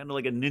and kind of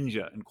like a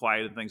ninja and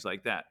quiet and things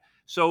like that.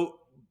 So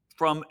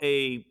from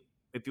a,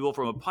 if you will,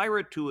 from a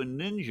pirate to a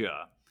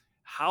ninja,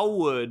 how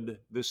would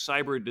the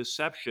cyber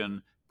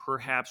deception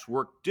perhaps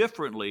work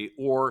differently,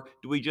 or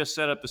do we just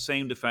set up the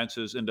same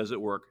defenses and does it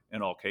work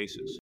in all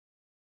cases?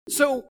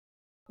 So,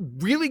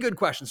 really good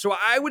question. So,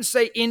 I would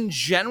say in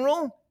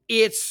general,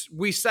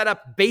 we set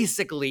up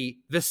basically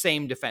the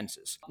same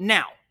defenses.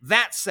 Now,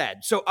 that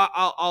said, so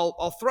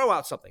I'll throw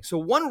out something. So,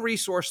 one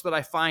resource that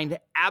I find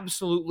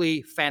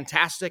absolutely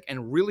fantastic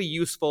and really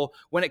useful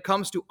when it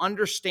comes to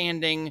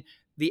understanding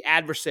the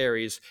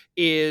adversaries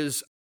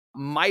is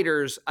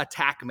MITRE's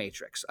attack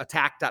matrix,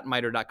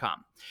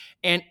 attack.mitre.com.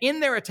 And in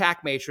their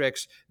attack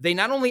matrix, they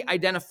not only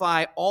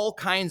identify all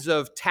kinds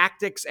of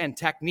tactics and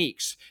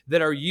techniques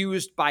that are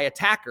used by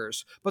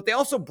attackers, but they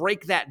also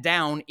break that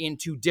down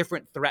into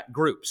different threat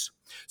groups.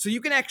 So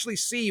you can actually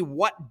see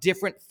what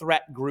different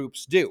threat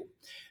groups do.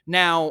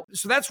 Now,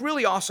 so that's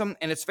really awesome,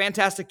 and it's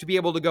fantastic to be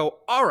able to go,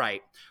 all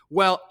right,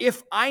 well,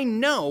 if I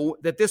know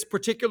that this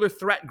particular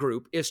threat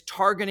group is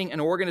targeting an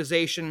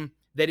organization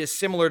that is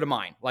similar to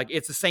mine, like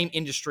it's the same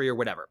industry or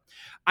whatever,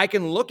 I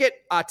can look at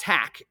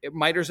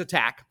MITRE's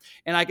attack,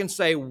 and I can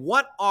say,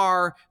 what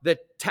are the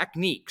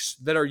techniques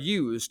that are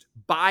used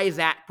by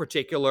that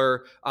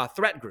particular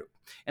threat group?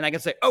 And I can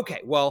say,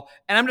 okay, well,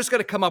 and I'm just going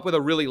to come up with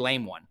a really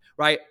lame one,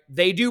 right?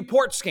 They do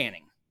port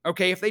scanning.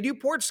 Okay, if they do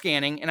port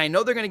scanning and I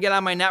know they're going to get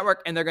on my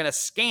network and they're going to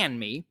scan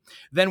me,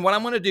 then what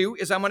I'm going to do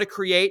is I'm going to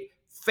create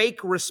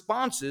fake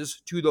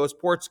responses to those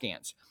port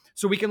scans.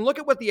 So we can look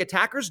at what the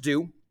attackers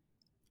do,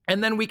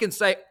 and then we can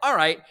say, all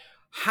right,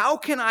 how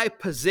can I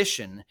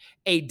position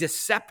a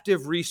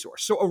deceptive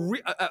resource? So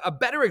a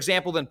better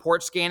example than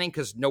port scanning,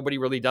 because nobody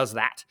really does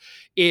that,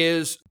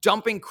 is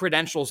dumping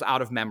credentials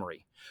out of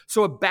memory.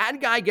 So a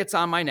bad guy gets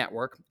on my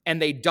network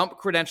and they dump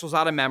credentials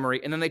out of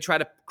memory and then they try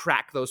to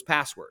crack those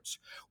passwords.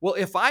 Well,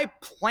 if I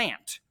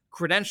plant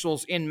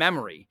credentials in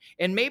memory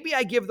and maybe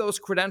I give those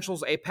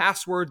credentials a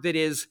password that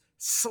is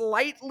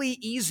slightly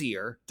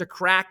easier to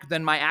crack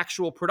than my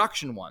actual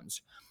production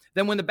ones,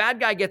 then when the bad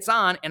guy gets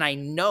on and I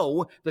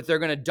know that they're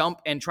going to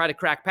dump and try to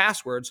crack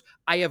passwords,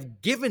 I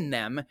have given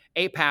them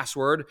a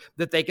password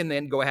that they can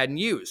then go ahead and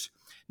use.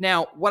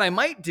 Now, what I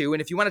might do,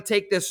 and if you want to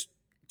take this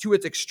to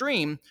its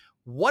extreme,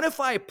 what if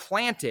I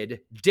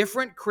planted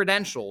different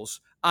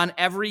credentials on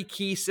every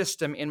key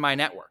system in my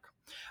network?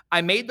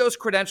 I made those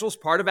credentials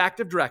part of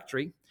Active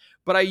Directory,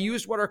 but I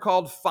used what are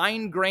called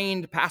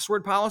fine-grained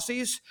password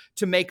policies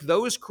to make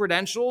those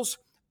credentials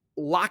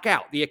lock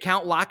out. The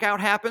account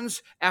lockout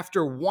happens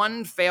after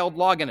one failed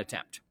login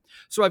attempt.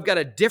 So I've got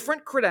a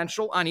different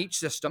credential on each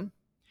system.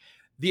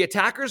 The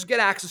attackers get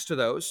access to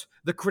those.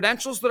 The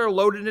credentials that are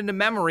loaded into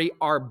memory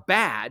are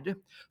bad.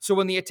 So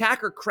when the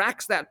attacker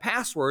cracks that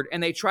password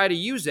and they try to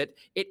use it,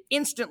 it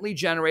instantly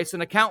generates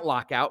an account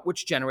lockout,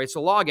 which generates a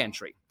log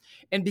entry.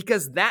 And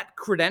because that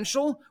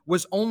credential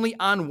was only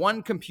on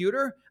one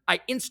computer,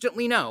 I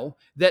instantly know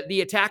that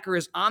the attacker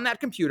is on that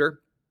computer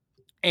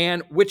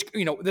and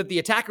that the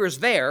attacker is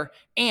there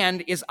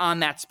and is on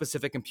that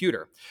specific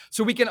computer.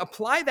 So we can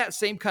apply that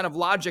same kind of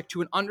logic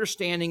to an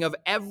understanding of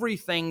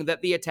everything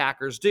that the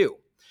attackers do.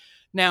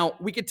 Now,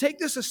 we could take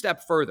this a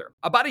step further.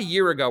 About a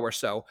year ago or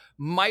so,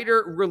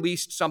 MITRE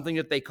released something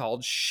that they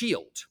called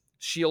Shield,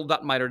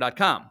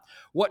 shield.mitre.com.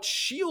 What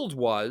Shield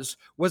was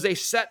a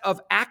set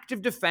of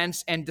active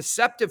defense and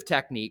deceptive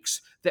techniques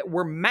that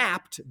were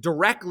mapped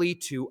directly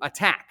to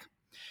attack.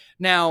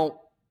 Now,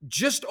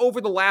 just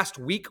over the last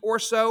week or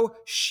so,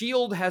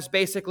 Shield has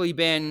basically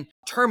been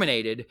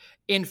terminated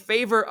in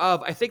favor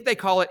of, I think they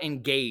call it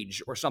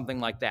Engage or something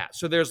like that.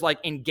 So there's like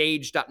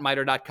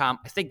engage.mitre.com.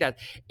 I think that,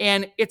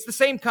 and it's the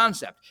same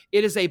concept.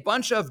 It is a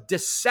bunch of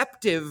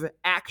deceptive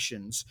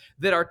actions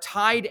that are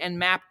tied and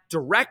mapped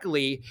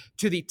directly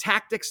to the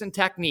tactics and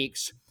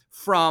techniques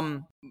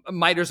from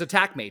MITRE's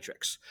attack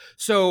matrix.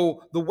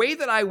 So the way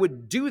that I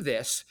would do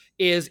this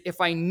is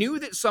if I knew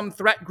that some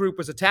threat group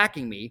was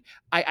attacking me,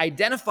 I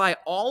identify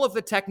all of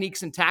the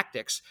techniques and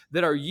tactics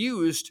that are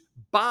used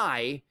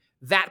by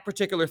that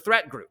particular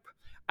threat group.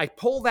 I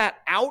pull that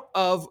out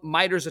of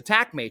MITRE's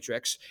attack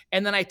matrix,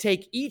 and then I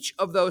take each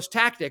of those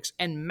tactics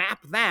and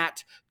map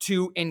that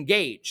to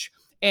Engage.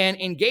 And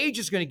Engage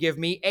is going to give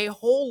me a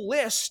whole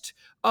list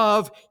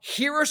of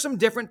here are some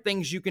different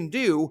things you can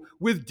do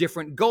with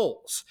different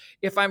goals.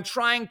 If I'm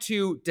trying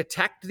to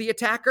detect the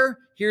attacker,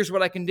 here's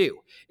what I can do.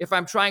 If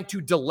I'm trying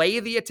to delay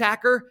the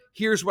attacker,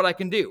 here's what I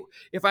can do.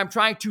 If I'm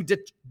trying to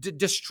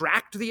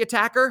distract the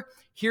attacker,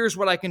 here's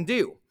what I can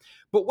do.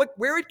 But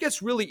where it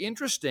gets really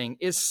interesting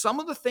is some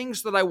of the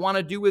things that I want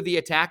to do with the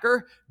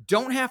attacker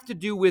don't have to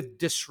do with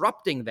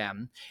disrupting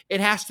them. It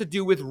has to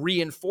do with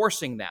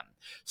reinforcing them.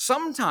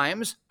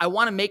 Sometimes I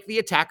want to make the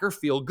attacker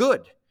feel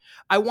good.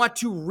 I want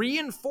to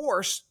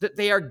reinforce that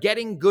they are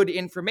getting good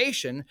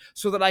information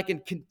so that I can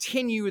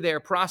continue their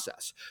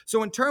process.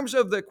 So in terms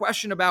of the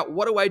question about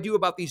what do I do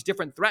about these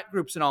different threat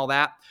groups and all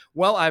that,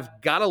 well, I've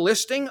got a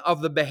listing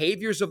of the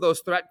behaviors of those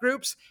threat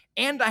groups,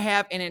 and I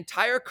have an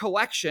entire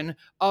collection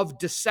of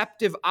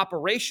deceptive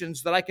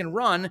operations that I can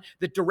run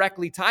that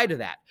directly tie to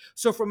that.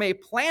 So from a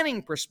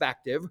planning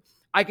perspective,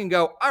 I can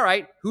go, all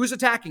right, who's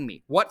attacking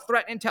me? What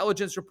threat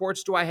intelligence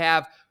reports do I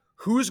have?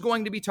 Who's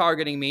going to be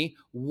targeting me?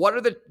 What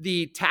are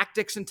the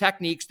tactics and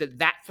techniques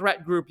that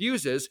threat group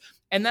uses?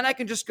 And then I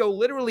can just go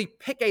literally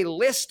pick a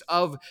list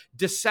of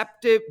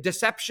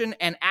deception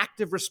and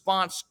active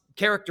response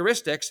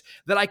characteristics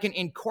that I can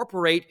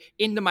incorporate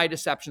into my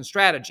deception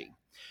strategy.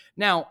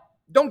 Now,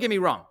 don't get me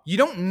wrong. You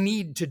don't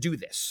need to do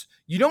this.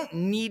 You don't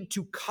need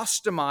to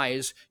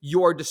customize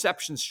your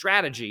deception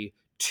strategy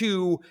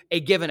to a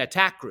given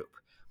attack group.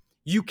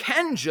 You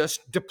can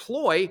just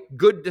deploy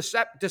good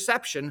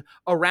deception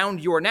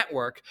around your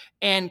network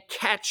and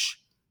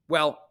catch,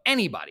 well,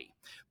 anybody.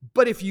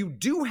 But if you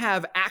do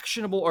have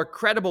actionable or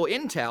credible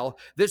intel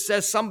that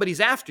says somebody's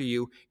after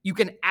you, you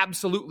can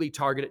absolutely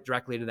target it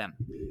directly to them.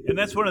 And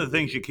that's one of the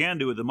things you can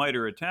do with the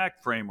MITRE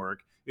ATT&CK framework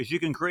is you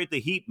can create the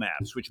heat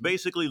maps, which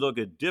basically look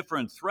at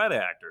different threat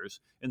actors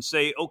and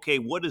say, okay,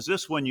 what is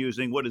this one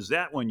using? What is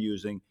that one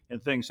using?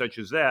 And things such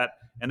as that.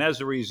 And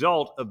as a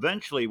result,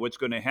 eventually what's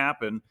going to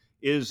happen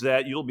is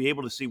that you'll be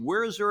able to see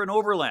where is there an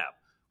overlap?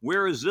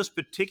 Where is this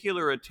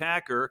particular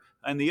attacker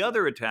and the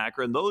other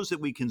attacker, and those that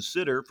we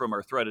consider from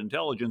our threat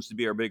intelligence to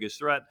be our biggest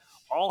threat,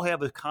 all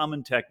have a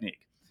common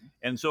technique.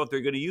 And so if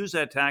they're going to use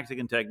that tactic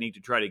and technique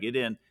to try to get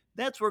in,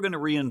 that's where we're going to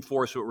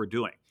reinforce what we're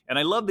doing. And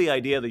I love the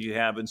idea that you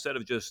have, instead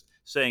of just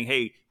saying,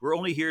 hey, we're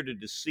only here to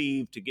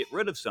deceive to get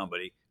rid of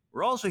somebody,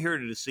 we're also here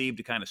to deceive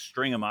to kind of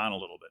string them on a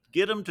little bit,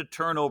 get them to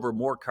turn over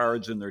more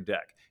cards in their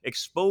deck,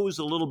 expose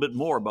a little bit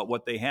more about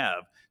what they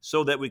have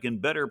so that we can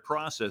better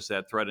process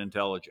that threat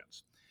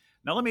intelligence.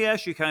 Now, let me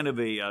ask you kind of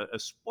a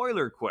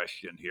spoiler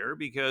question here,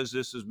 because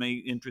this is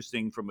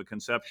interesting from a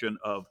conception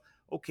of,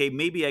 okay,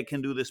 maybe I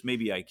can do this,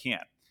 maybe I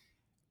can't.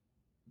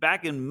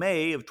 Back in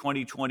May of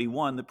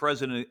 2021, the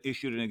president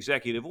issued an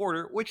executive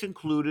order, which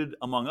included,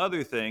 among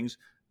other things,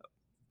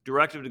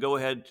 directive to go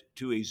ahead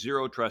to a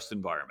zero trust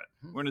environment.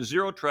 We're in a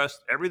zero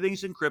trust,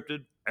 everything's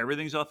encrypted,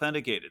 everything's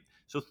authenticated.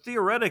 So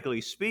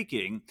theoretically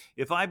speaking,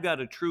 if I've got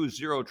a true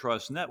zero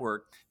trust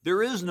network,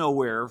 there is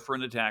nowhere for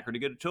an attacker to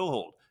get a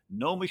toehold.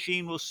 No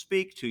machine will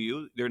speak to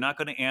you. They're not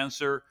going to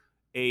answer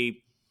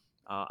a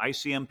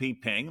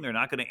ICMP ping. They're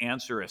not going to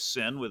answer a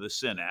SYN with a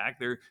SYN ACK.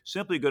 They're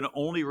simply going to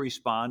only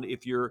respond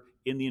if you're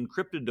in the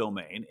encrypted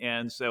domain.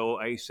 And so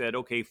I said,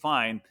 okay,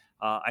 fine.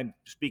 I'm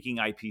speaking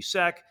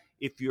IPsec.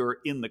 If you're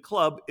in the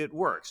club, it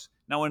works.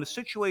 Now, in a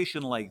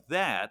situation like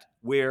that,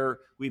 where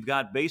we've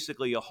got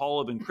basically a hall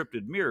of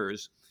encrypted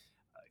mirrors,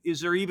 is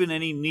there even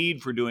any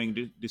need for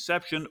doing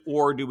deception,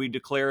 or do we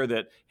declare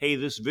that, hey,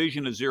 this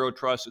vision of zero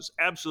trust is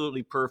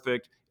absolutely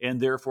perfect, and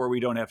therefore we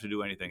don't have to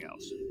do anything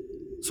else?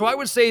 So I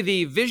would say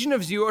the vision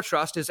of zero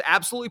trust is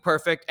absolutely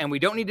perfect, and we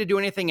don't need to do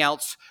anything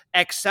else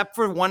except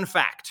for one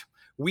fact.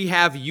 We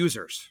have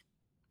users,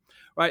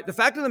 right? The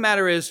fact of the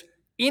matter is,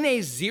 in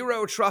a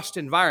zero trust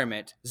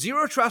environment,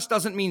 zero trust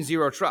doesn't mean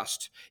zero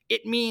trust.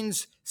 It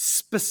means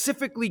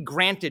specifically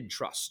granted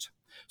trust.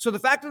 So the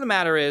fact of the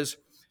matter is,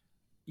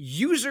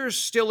 users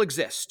still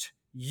exist.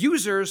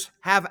 Users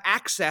have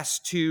access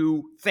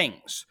to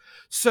things.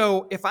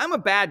 So if I'm a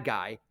bad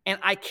guy and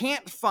I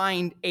can't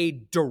find a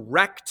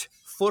direct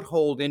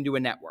foothold into a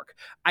network,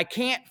 I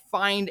can't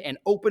find an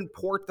open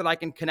port that I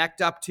can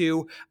connect up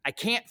to, I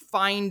can't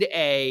find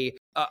a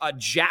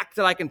jack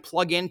that I can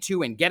plug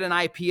into and get an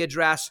IP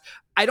address,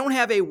 I don't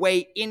have a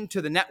way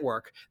into the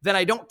network, then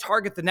I don't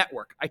target the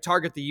network, I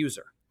target the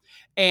user.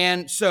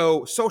 And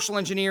so social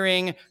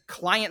engineering,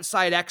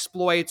 client-side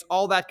exploits,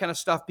 all that kind of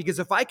stuff, because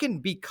if I can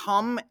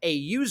become a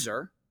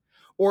user,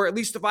 or at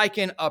least if I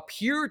can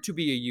appear to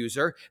be a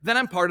user, then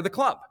I'm part of the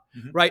club,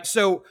 right?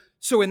 So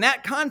in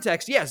that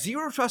context, yeah,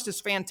 zero trust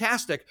is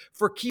fantastic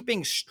for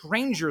keeping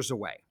strangers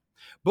away.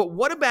 But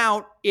what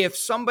about if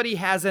somebody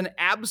has an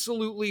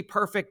absolutely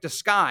perfect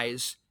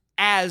disguise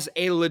as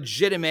a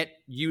legitimate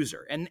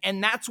user?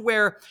 And that's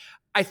where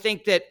I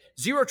think that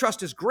zero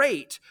trust is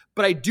great,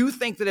 but I do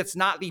think that it's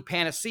not the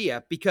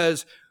panacea,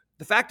 because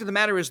the fact of the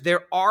matter is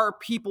there are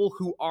people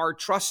who are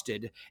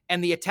trusted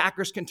and the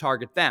attackers can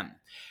target them.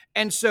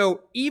 And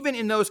so even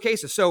in those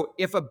cases, so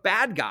if a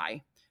bad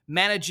guy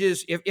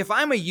manages, if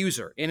I'm a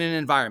user in an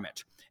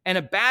environment and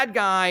a bad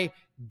guy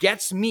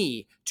gets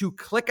me to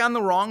click on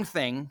the wrong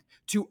thing,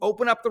 to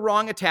open up the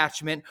wrong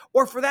attachment,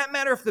 or for that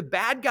matter, if the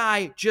bad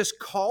guy just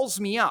calls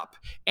me up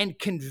and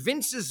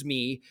convinces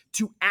me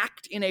to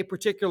act in a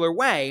particular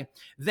way,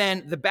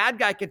 then the bad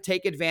guy can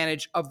take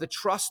advantage of the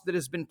trust that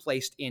has been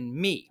placed in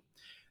me.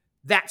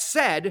 That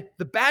said,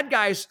 the bad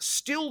guys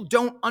still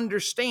don't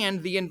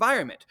understand the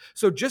environment.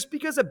 So just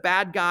because a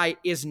bad guy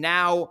is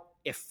now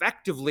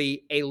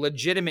effectively a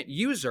legitimate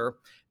user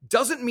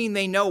doesn't mean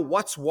they know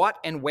what's what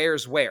and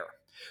where's where.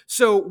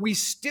 So we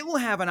still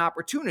have an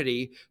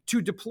opportunity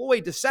to deploy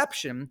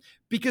deception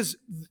because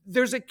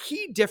there's a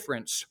key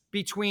difference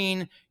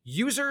between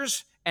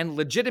users and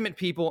legitimate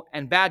people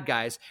and bad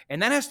guys,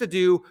 and that has to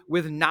do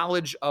with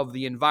knowledge of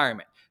the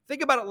environment.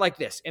 Think about it like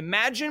this.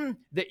 Imagine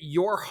that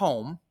your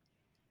home,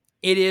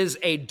 it is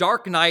a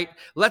dark night.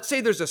 Let's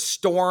say there's a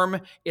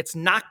storm. It's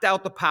knocked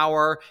out the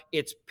power.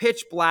 It's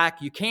pitch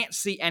black. You can't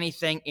see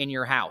anything in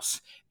your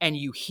house, and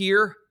you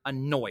hear a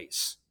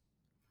noise.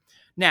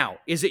 Now,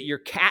 is it your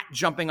cat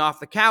jumping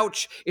off the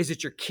couch? Is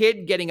it your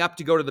kid getting up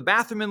to go to the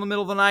bathroom in the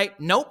middle of the night?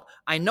 Nope.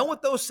 I know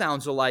what those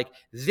sounds are like.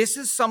 This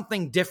is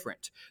something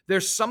different.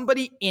 There's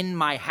somebody in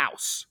my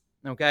house.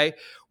 Okay.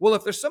 Well,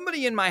 if there's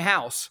somebody in my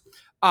house,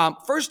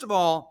 first of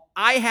all,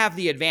 I have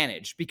the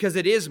advantage because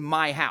it is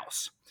my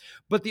house.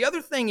 But the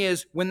other thing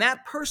is, when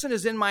that person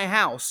is in my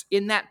house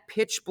in that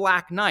pitch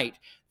black night,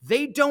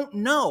 they don't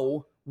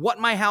know what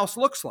my house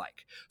looks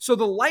like. So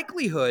the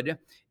likelihood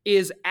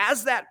is,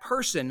 as that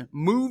person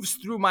moves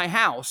through my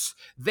house,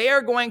 they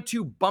are going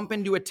to bump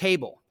into a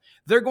table.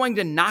 They're going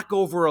to knock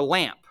over a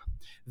lamp.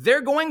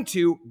 They're going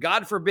to,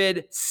 God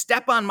forbid,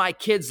 step on my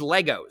kids'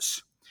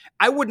 Legos.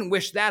 I wouldn't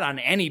wish that on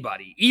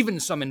anybody, even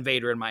some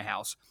invader in my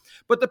house.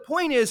 But the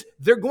point is,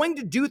 they're going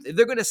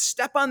to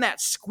step on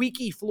that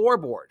squeaky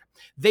floorboard.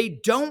 They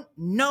don't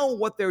know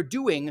what they're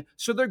doing,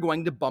 so they're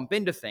going to bump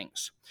into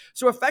things.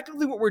 So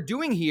effectively what we're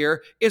doing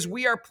here is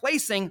we are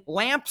placing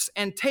lamps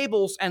and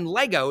tables and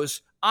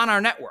Legos on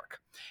our network.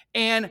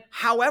 And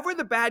however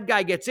the bad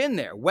guy gets in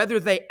there, whether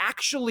they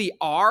actually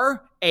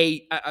are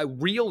a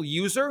real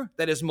user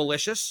that is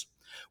malicious,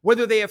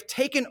 whether they have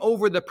taken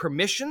over the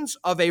permissions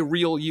of a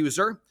real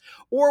user,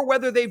 or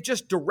whether they've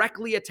just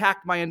directly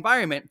attacked my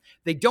environment,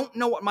 they don't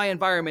know what my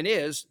environment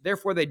is.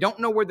 Therefore, they don't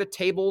know where the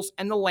tables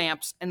and the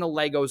lamps and the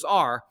Legos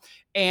are.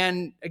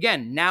 And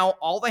again, now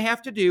all they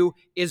have to do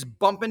is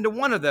bump into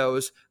one of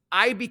those.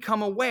 I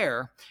become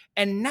aware.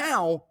 And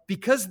now,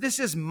 because this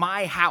is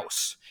my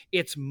house,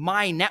 it's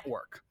my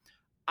network,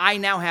 I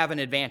now have an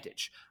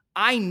advantage.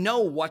 I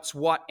know what's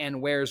what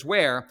and where's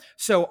where.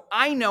 So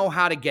I know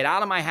how to get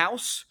out of my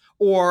house,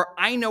 or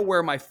I know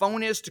where my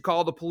phone is to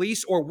call the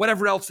police, or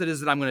whatever else it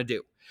is that I'm going to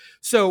do.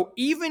 So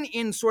even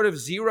in sort of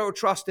zero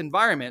trust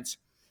environments,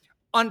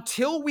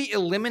 until we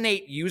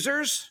eliminate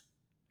users,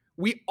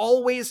 we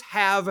always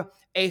have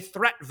a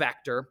threat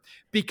vector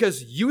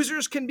because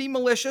users can be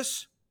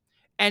malicious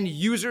and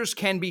users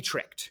can be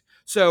tricked.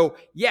 So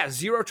yeah,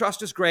 zero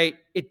trust is great.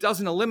 It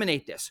doesn't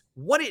eliminate this.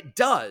 What it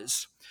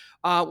does,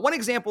 one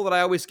example that I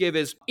always give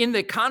is in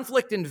the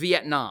conflict in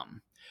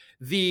Vietnam,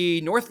 the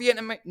North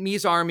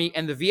Vietnamese army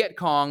and the Viet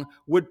Cong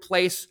would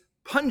place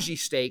punji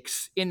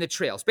stakes in the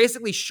trails,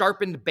 basically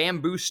sharpened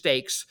bamboo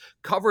stakes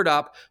covered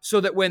up so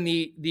that when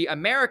the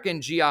American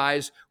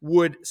GIs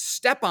would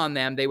step on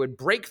them, they would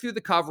break through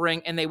the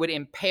covering and they would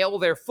impale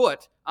their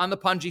foot on the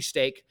punji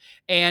stake,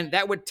 and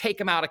that would take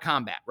them out of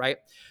combat, right?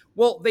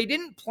 Well, they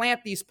didn't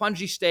plant these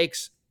punji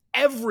stakes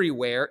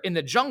everywhere in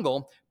the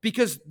jungle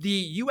because the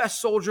US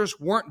soldiers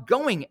weren't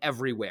going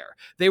everywhere.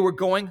 They were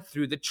going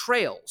through the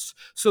trails.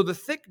 So the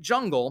thick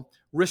jungle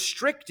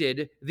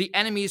restricted the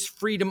enemy's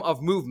freedom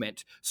of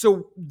movement.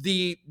 So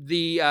the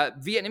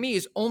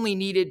Vietnamese only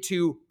needed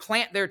to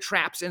plant their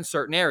traps in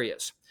certain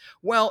areas.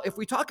 Well, if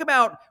we talk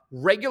about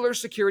regular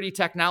security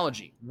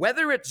technology,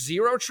 whether it's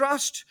zero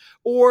trust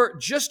or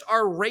just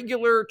our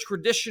regular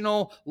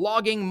traditional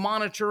logging,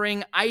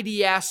 monitoring,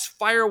 IDS,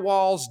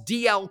 firewalls,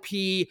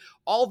 DLP,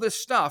 all this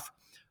stuff,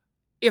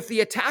 if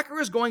the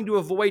attacker is going to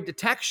avoid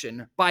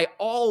detection by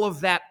all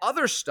of that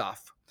other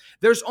stuff,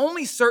 there's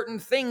only certain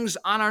things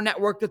on our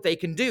network that they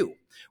can do.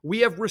 We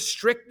have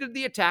restricted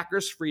the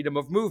attacker's freedom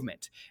of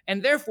movement.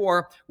 And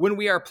therefore, when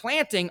we are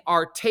planting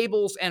our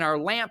tables and our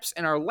lamps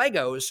and our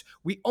Legos,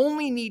 we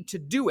only need to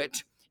do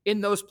it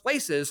in those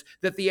places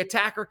that the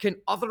attacker can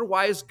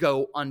otherwise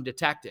go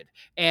undetected.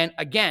 And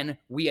again,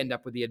 we end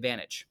up with the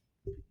advantage.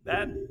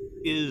 That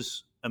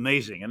is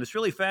amazing. And it's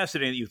really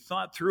fascinating that you've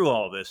thought through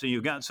all this and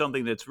you've got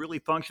something that's really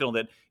functional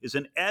that is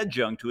an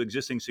adjunct to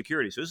existing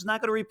security. So this is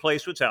not going to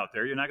replace what's out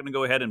there. You're not going to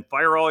go ahead and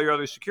fire all your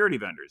other security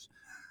vendors.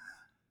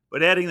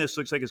 But adding this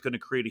looks like it's going to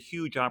create a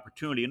huge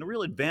opportunity and a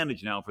real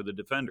advantage now for the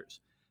defenders.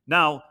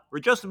 Now, we're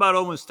just about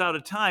almost out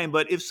of time,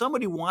 but if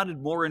somebody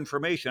wanted more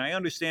information, I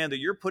understand that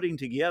you're putting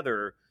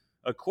together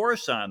a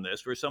course on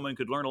this where someone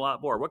could learn a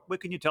lot more.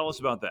 What can you tell us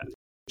about that?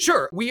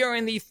 Sure. We are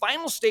in the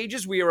final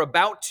stages. We are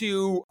about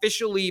to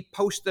officially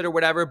post it or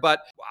whatever,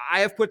 but I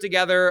have put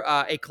together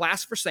a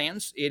class for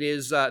SANS. It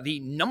is the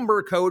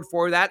number code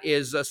for that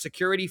is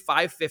Security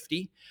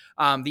 550.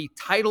 The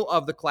title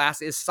of the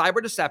class is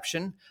Cyber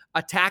Deception,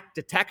 Attack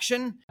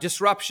Detection,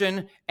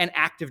 Disruption, and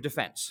Active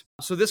Defense.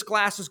 So this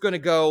class is going to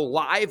go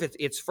live.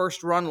 It's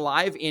first run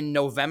live in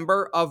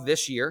November of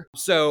this year.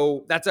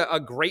 So that's a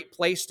great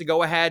place to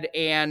go ahead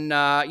and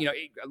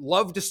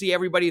love to see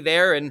everybody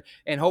there, and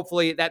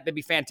hopefully that'd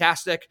be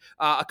fantastic.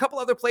 A couple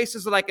other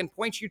places that I can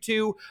point you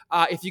to.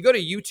 If you go to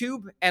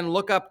YouTube and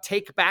look up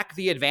 "Take Back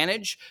the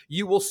Advantage,"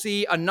 you will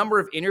see a number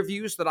of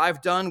interviews that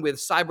I've done with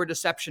cyber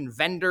deception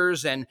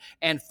vendors and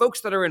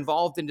folks that are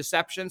involved in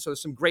deception. So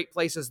there's some great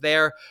places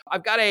there.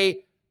 I've got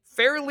a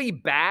fairly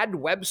bad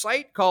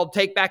website called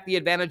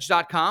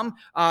takebacktheadvantage.com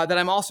that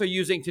I'm also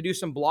using to do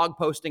some blog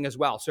posting as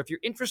well. So if you're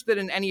interested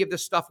in any of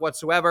this stuff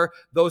whatsoever,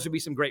 those would be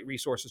some great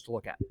resources to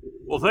look at.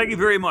 Well, thank you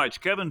very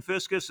much, Kevin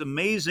Fiscus.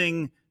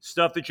 Amazing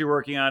stuff that you're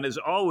working on. As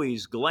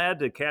always, glad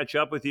to catch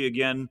up with you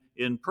again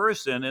in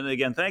person. And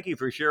again, thank you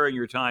for sharing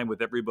your time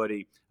with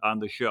everybody on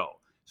the show.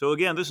 So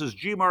again, this is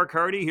G. Mark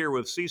Hardy here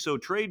with CISO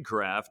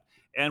Tradecraft.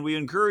 And we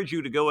encourage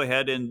you to go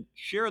ahead and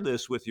share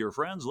this with your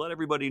friends. Let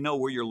everybody know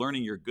where you're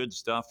learning your good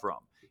stuff from.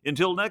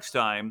 Until next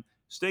time,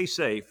 stay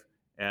safe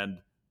and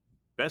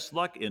best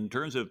luck in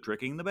terms of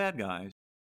tricking the bad guys.